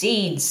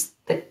supersedes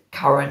the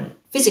current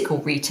physical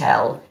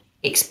retail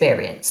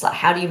experience? Like,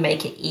 how do you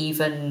make it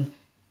even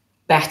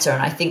better?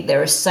 And I think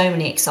there are so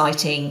many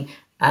exciting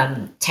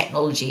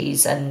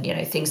technologies and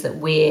things that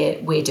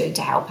we're doing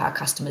to help our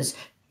customers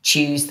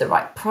choose the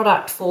right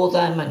product for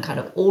them and kind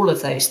of all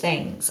of those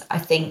things. I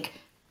think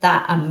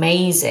that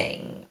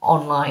amazing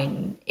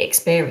online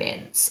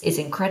experience is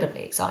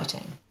incredibly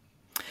exciting.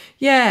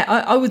 Yeah,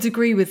 I would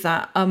agree with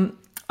that.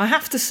 I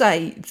have to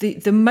say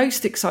the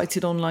most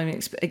exciting online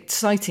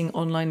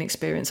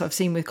experience I've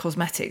seen with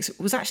cosmetics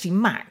was actually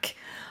MAC.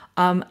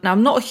 Now,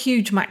 I'm not a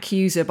huge MAC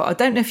user, but I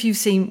don't know if you've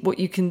seen what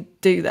you can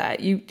do there.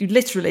 You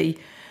literally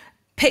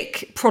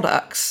pick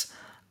products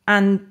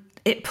and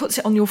it puts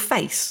it on your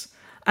face.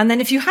 And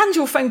then if you hand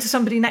your phone to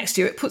somebody next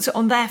to you, it puts it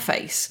on their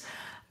face.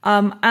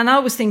 And I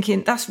was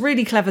thinking, that's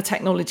really clever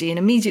technology. And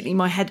immediately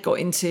my head got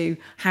into,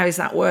 how is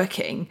that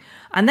working?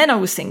 And then I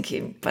was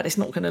thinking, but it's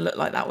not going to look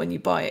like that when you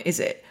buy it,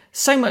 is it?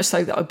 So much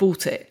so that I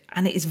bought it.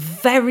 And it is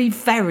very,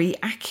 very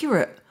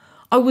accurate.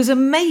 I was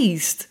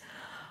amazed.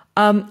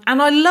 And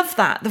I love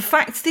that. The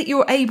fact that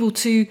you're able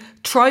to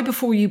try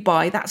before you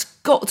buy, that's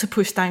got to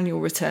push down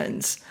your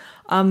returns.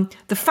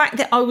 The fact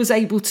that I was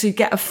able to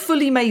get a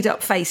fully made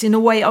up face in a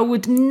way I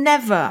would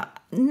never,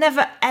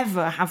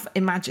 ever have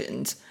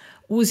imagined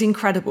was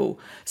incredible.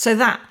 So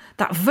that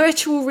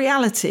virtual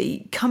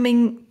reality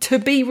coming to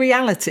be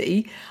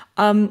reality,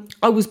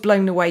 I was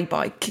blown away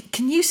by.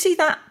 Can you see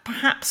that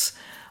perhaps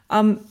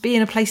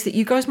being a place that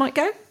you guys might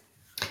go?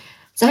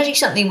 So actually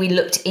something we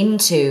looked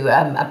into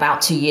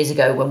about 2 years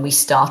ago when we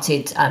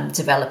started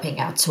developing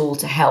our tool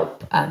to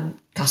help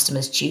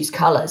customers choose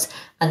colours.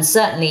 And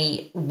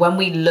certainly when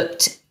we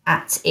looked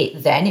at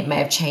it then, it may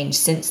have changed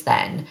since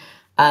then,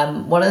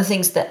 one of the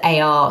things that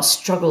AR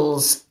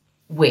struggles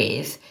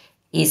with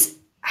is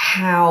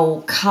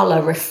how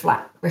colour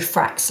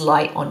refracts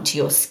light onto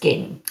your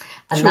skin.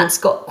 And Sure. That's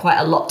got quite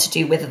a lot to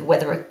do with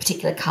whether a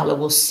particular colour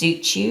will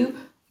suit you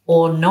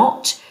or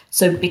not.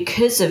 So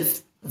because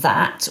of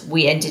that,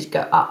 we ended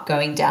up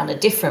going down a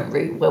different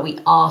route where we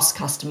ask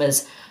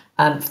customers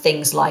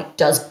things like,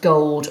 does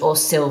gold or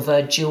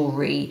silver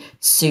jewelry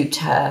suit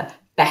her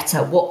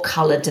better? What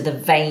colour do the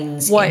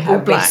veins White in her or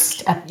black?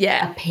 wrist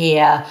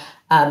appear?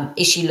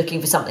 Is she looking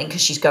for something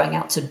because she's going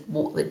out to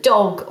walk the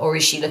dog, or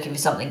is she looking for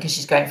something because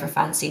she's going for a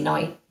fancy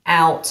night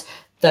out?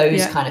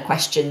 Those kind of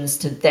questions,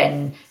 to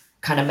then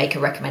kind of make a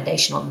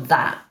recommendation on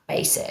that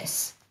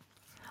basis.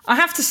 I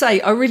have to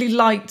say, I really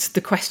liked the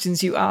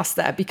questions you asked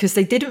there because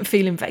they didn't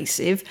feel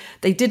invasive.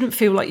 They didn't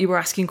feel like you were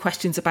asking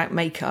questions about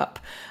makeup.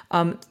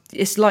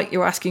 It's like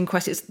you're asking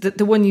questions.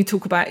 The one you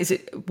talk about, is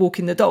it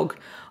walking the dog?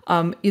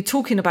 You're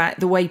talking about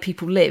the way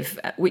people live,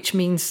 which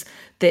means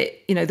that,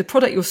 the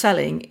product you're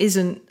selling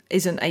isn't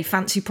a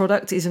fancy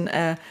product, isn't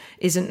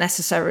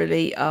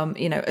necessarily,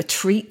 a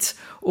treat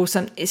or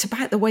something. It's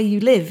about the way you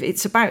live.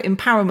 It's about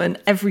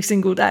empowerment every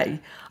single day.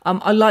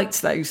 I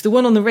liked those. The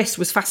one on the wrist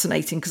was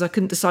fascinating because I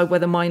couldn't decide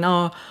whether mine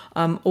are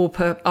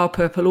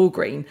purple or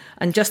green.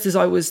 And just as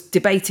I was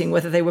debating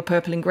whether they were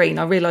purple and green,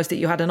 I realised that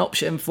you had an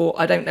option for,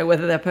 I don't know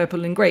whether they're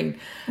purple and green.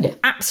 Yeah.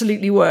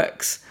 Absolutely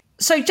works.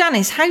 So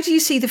Janis, how do you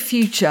see the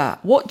future?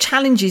 What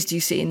challenges do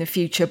you see in the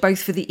future,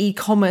 both for the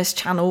e-commerce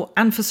channel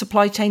and for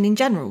supply chain in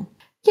general?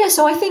 Yeah,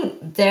 so I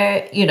think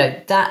that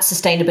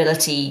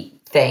sustainability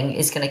thing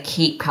is going to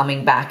keep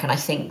coming back. And I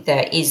think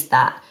there is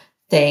that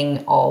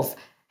thing of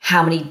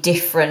how many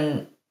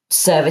different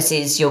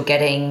services you're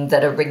getting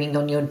that are ringing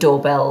on your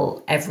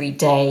doorbell every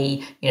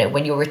day,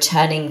 when you're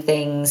returning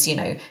things,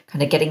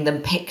 kind of getting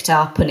them picked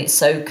up, and it's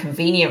so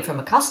convenient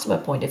from a customer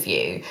point of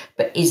view,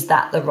 but is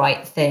that the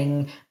right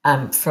thing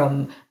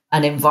from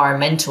an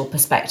environmental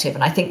perspective?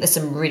 And I think there's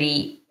some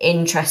really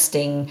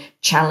interesting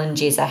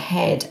challenges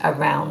ahead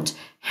around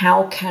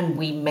how can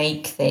we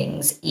make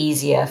things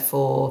easier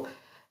for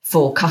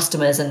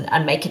customers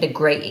and make it a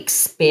great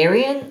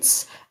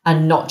experience,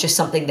 and not just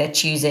something they're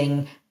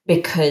choosing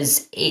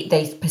because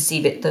they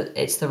perceive it that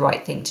it's the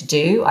right thing to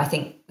do. I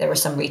think there are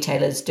some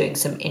retailers doing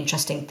some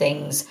interesting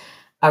things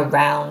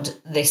around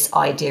this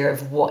idea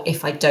of what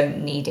if I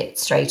don't need it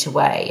straight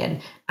away,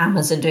 and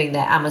Amazon doing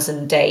their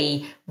Amazon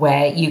Day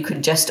where you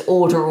can just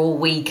order all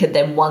week and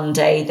then one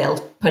day they'll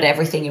put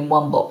everything in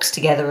one box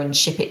together and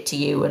ship it to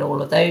you and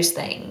all of those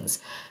things.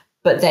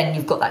 But then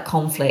you've got that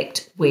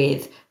conflict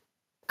with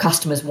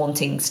customers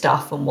wanting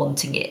stuff and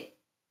wanting it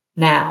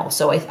now.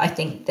 So I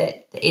think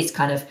that it's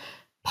kind of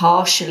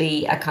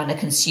partially a kind of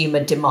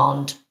consumer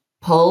demand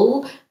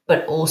pull,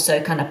 but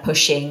also kind of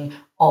pushing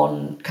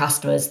on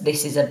customers.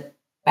 This is a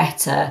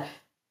better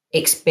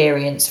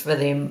experience for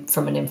them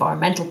from an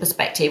environmental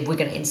perspective. We're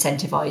going to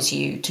incentivize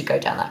you to go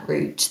down that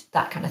route,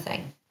 that kind of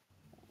thing.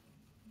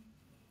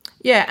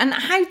 Yeah, and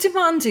how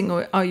demanding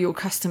are your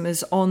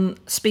customers on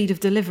speed of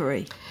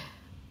delivery?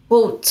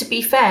 Well, to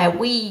be fair,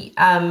 we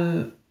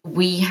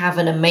have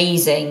an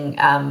amazing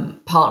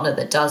partner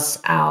that does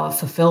our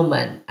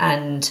fulfillment,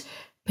 and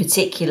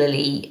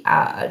particularly,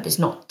 it's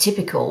not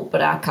typical,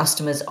 but our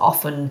customers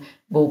often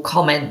will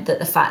comment that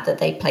the fact that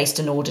they placed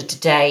an order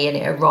today and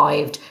it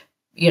arrived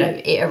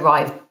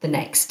the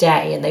next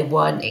day, and they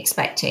weren't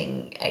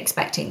expecting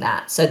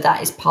that. So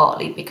that is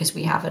partly because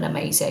we have an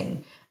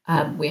amazing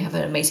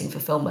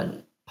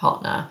fulfillment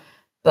partner.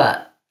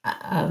 But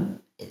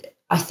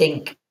I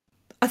think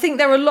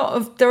there are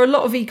a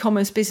lot of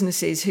e-commerce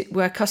businesses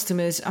where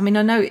customers. I mean,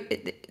 I know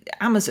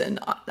Amazon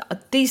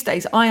these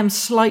days. I am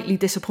slightly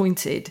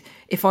disappointed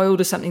if I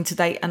order something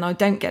today and I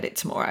don't get it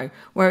tomorrow.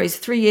 Whereas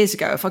 3 years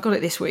ago, if I got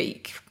it this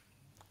week,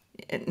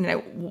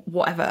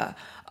 whatever.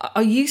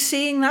 Are you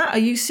seeing that? Are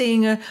you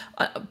seeing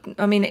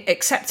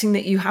accepting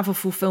that you have a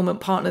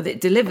fulfillment partner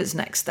that delivers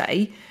next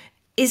day?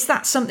 Is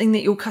that something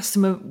that your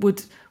customer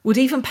would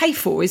even pay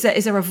for? Is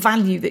there a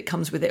value that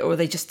comes with it, or are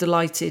they just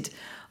delighted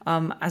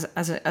as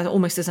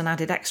almost as an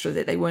added extra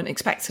that they weren't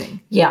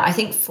expecting? Yeah, I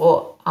think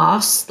for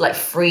us, like,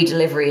 free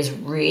delivery is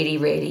really,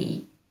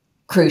 really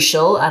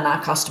crucial, and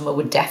our customer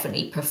would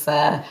definitely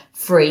prefer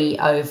free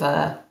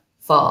over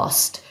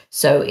fast.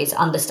 So it's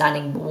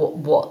understanding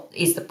what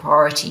is the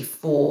priority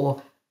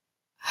for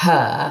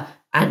her,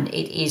 and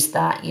it is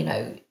that,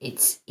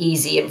 it's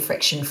easy and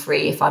friction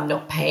free if I'm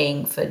not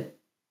paying for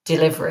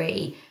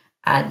delivery.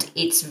 And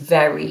it's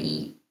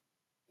very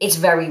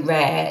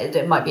rare.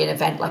 There might be an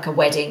event like a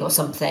wedding or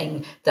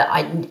something that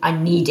I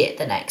need it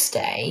the next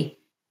day.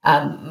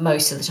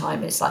 Most of the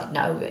time it's like,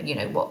 no,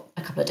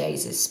 a couple of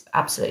days is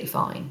absolutely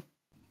fine.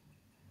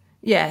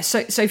 Yeah,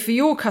 so for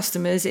your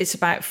customers, it's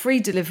about free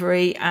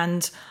delivery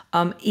and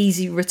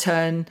easy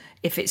return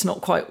if it's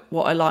not quite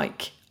what I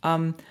like.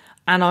 And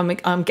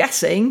I'm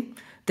guessing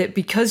that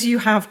because you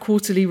have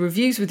quarterly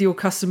reviews with your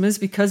customers,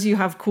 because you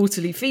have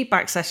quarterly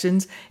feedback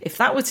sessions, if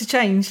that were to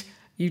change,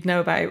 you'd know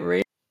about it,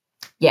 really.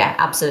 Yeah,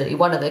 absolutely.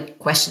 One of the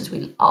questions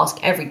we ask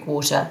every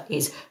quarter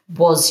is,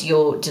 did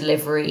your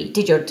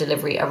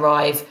delivery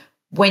arrive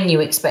when you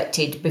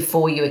expected,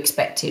 before you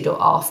expected, or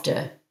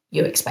after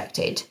you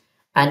expected?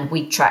 And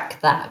we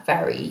track that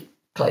very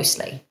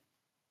closely.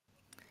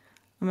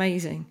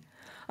 Amazing.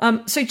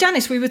 So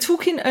Janis, we were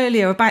talking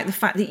earlier about the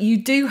fact that you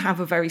do have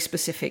a very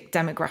specific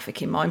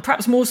demographic in mind,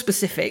 perhaps more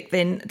specific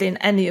than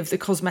any of the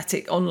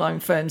cosmetic online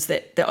firms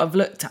that I've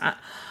looked at.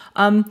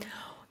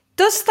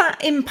 Does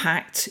that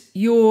impact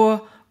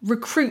your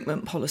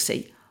recruitment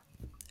policy?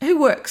 Who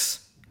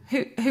works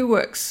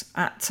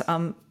at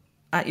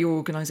your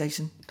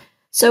organisation?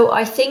 So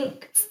I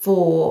think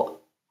for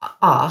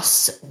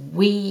us,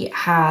 we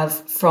have,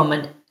 from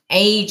an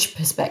age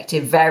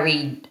perspective,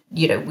 we've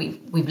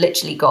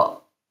literally got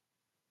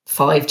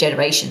 5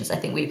 generations. I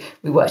think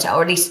we worked out,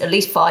 or at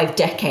least 5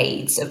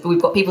 decades.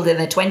 We've got people in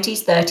their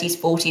 20s, 30s,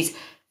 40s,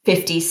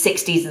 50s,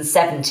 60s, and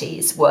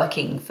 70s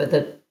working for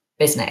the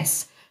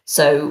business.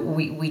 So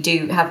we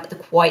do have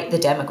quite the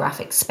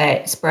demographic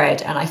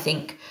spread. And I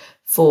think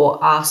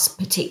for us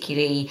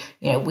particularly,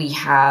 we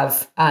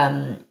have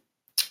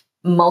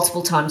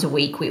multiple times a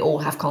week, we all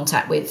have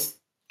contact with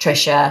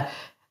Trisha.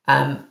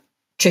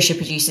 Trisha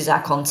produces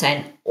our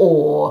content,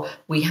 or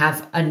we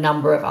have a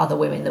number of other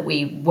women that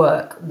we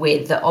work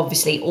with that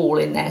obviously all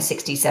in their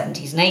 60s,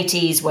 70s and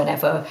 80s.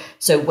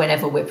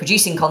 Whenever we're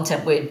producing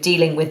content, we're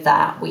dealing with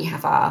that. We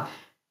have our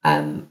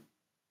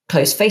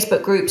closed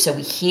Facebook group, so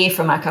we hear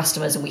from our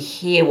customers and we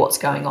hear what's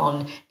going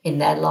on in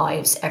their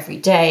lives every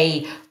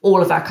day.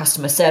 All of our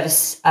customer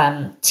service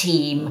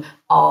team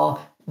are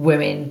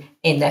women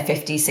in their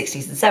 50s,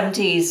 60s and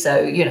 70s.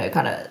 So,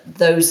 kind of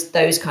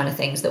those kind of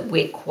things that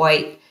we're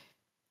quite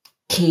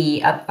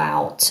key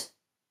about,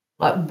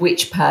 like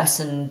which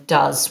person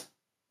does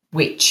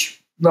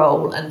which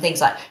role and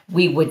things. Like,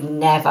 we would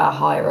never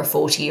hire a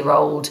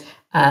 40-year-old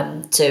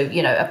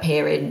to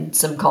appear in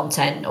some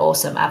content or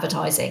some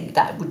advertising.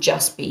 That would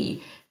just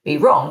be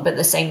wrong. But at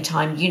the same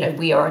time,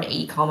 we are an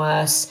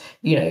e-commerce,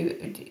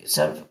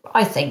 sort of,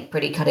 I think,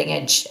 pretty cutting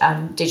edge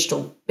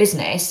digital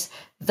business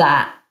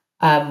that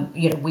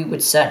we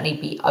would certainly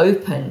be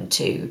open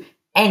to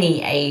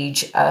any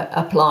age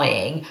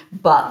applying,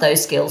 but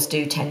those skills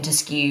do tend to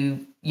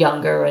skew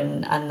younger,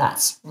 and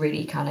that's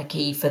really kind of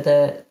key for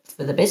the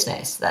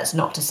business. That's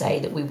not to say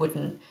that we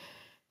wouldn't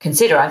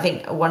consider. I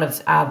think one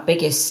of our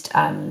biggest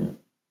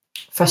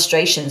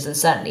frustrations, and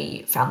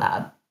certainly found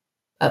that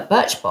at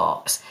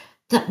Birchbox,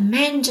 that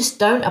men just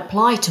don't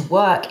apply to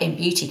work in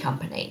beauty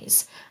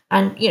companies.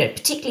 And,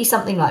 particularly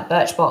something like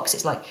Birchbox,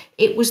 it's like,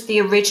 it was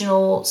the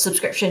original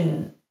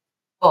subscription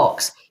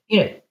box.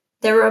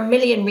 There are a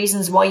million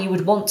reasons why you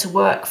would want to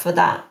work for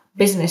that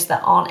business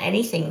that aren't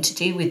anything to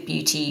do with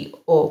beauty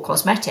or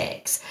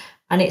cosmetics.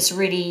 And it's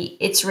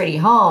really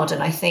hard.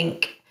 And I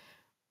think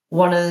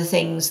one of the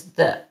things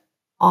that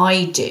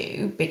I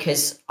do,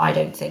 because I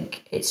don't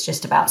think it's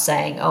just about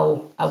saying,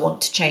 oh, I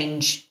want to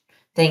change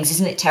things.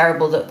 Isn't it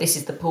terrible that this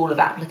is the pool of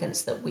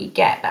applicants that we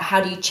get? But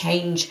how do you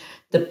change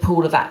the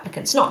pool of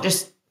applicants? Not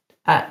just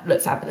at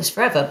Look Fabulous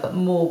Forever, but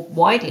more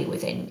widely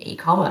within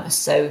e-commerce.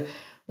 So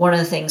one of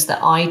the things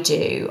that I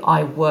do,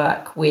 I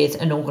work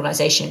with an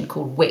organization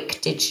called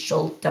WYK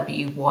Digital,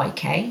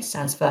 WYK,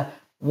 stands for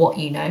What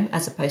You Know,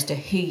 as opposed to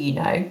Who You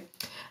Know.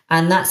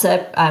 And that's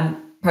a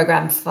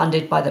program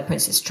funded by the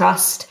Prince's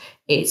Trust.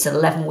 It's an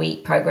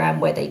 11-week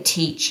program where they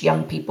teach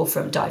young people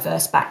from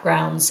diverse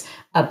backgrounds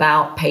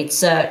about paid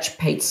search,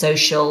 paid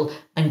social,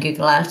 and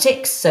Google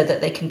Analytics so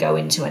that they can go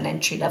into an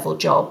entry-level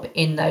job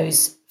in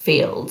those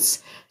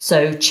fields.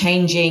 So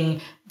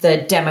changing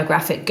the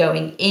demographic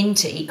going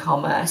into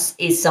e-commerce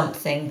is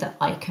something that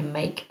I can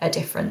make a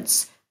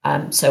difference.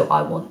 So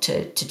I want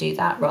to do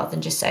that rather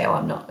than just say, oh,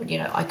 I'm not,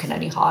 I can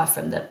only hire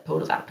from the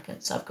pool of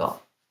applicants I've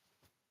got.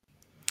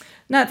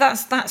 No,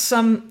 that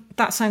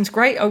sounds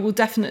great. I will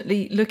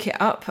definitely look it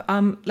up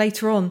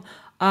later on.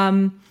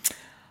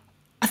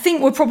 I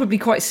think we're probably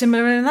quite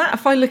similar in that.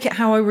 If I look at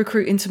how I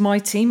recruit into my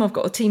team, I've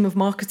got a team of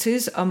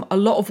marketers. A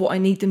lot of what I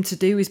need them to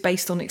do is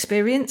based on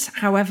experience.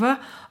 However,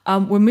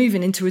 we're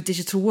moving into a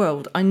digital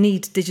world. I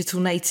need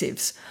digital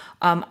natives.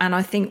 And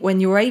I think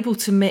when you're able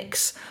to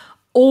mix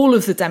all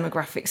of the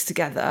demographics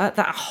together,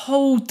 that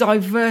whole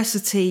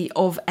diversity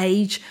of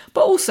age,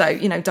 but also,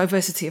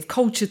 diversity of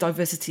culture,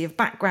 diversity of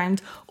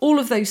background, all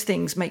of those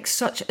things make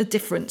such a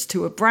difference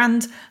to a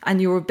brand and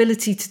your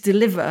ability to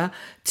deliver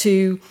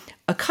to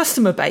a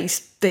customer base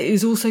that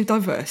is also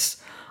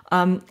diverse.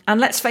 And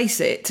let's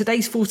face it,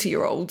 today's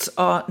 40-year-olds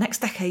are next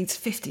decade's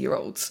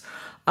 50-year-olds.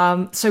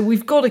 So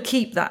we've got to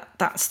keep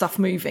that stuff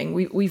moving.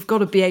 We've got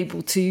to be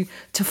able to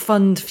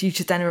fund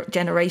future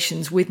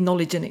generations with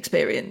knowledge and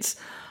experience.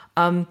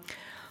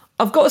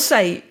 I've got to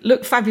say,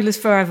 Look Fabulous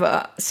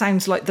Forever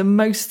sounds like the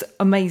most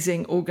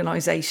amazing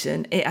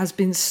organisation. It has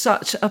been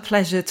such a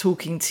pleasure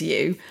talking to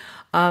you.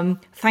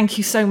 Thank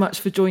you so much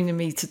for joining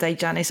me today,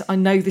 Janis. I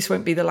know this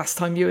won't be the last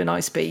time you and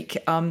I speak,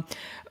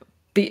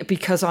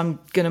 because I'm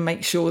going to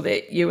make sure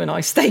that you and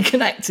I stay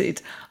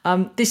connected.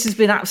 This has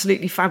been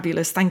absolutely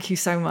fabulous. Thank you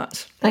so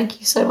much. Thank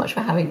you so much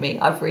for having me.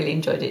 I've really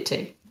enjoyed it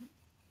too.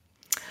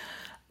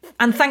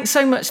 And thanks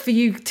so much to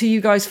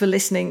you guys for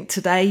listening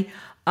today.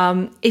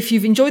 If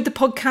you've enjoyed the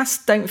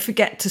podcast, don't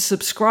forget to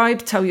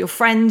subscribe, tell your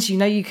friends.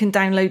 You can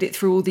download it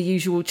through all the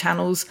usual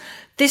channels.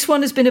 This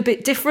one has been a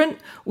bit different.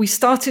 We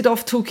started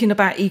off talking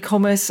about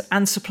e-commerce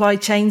and supply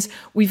chains.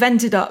 We've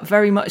ended up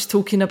very much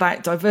talking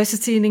about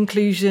diversity and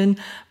inclusion,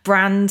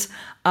 brand,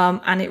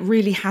 and it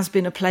really has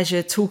been a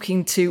pleasure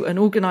talking to an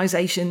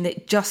organisation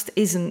that just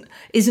isn't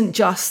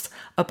just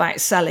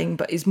about selling,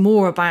 but is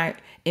more about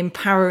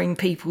empowering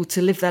people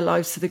to live their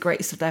lives to the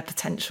greatest of their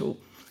potential.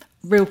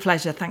 Real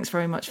pleasure. Thanks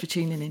very much for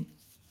tuning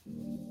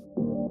in.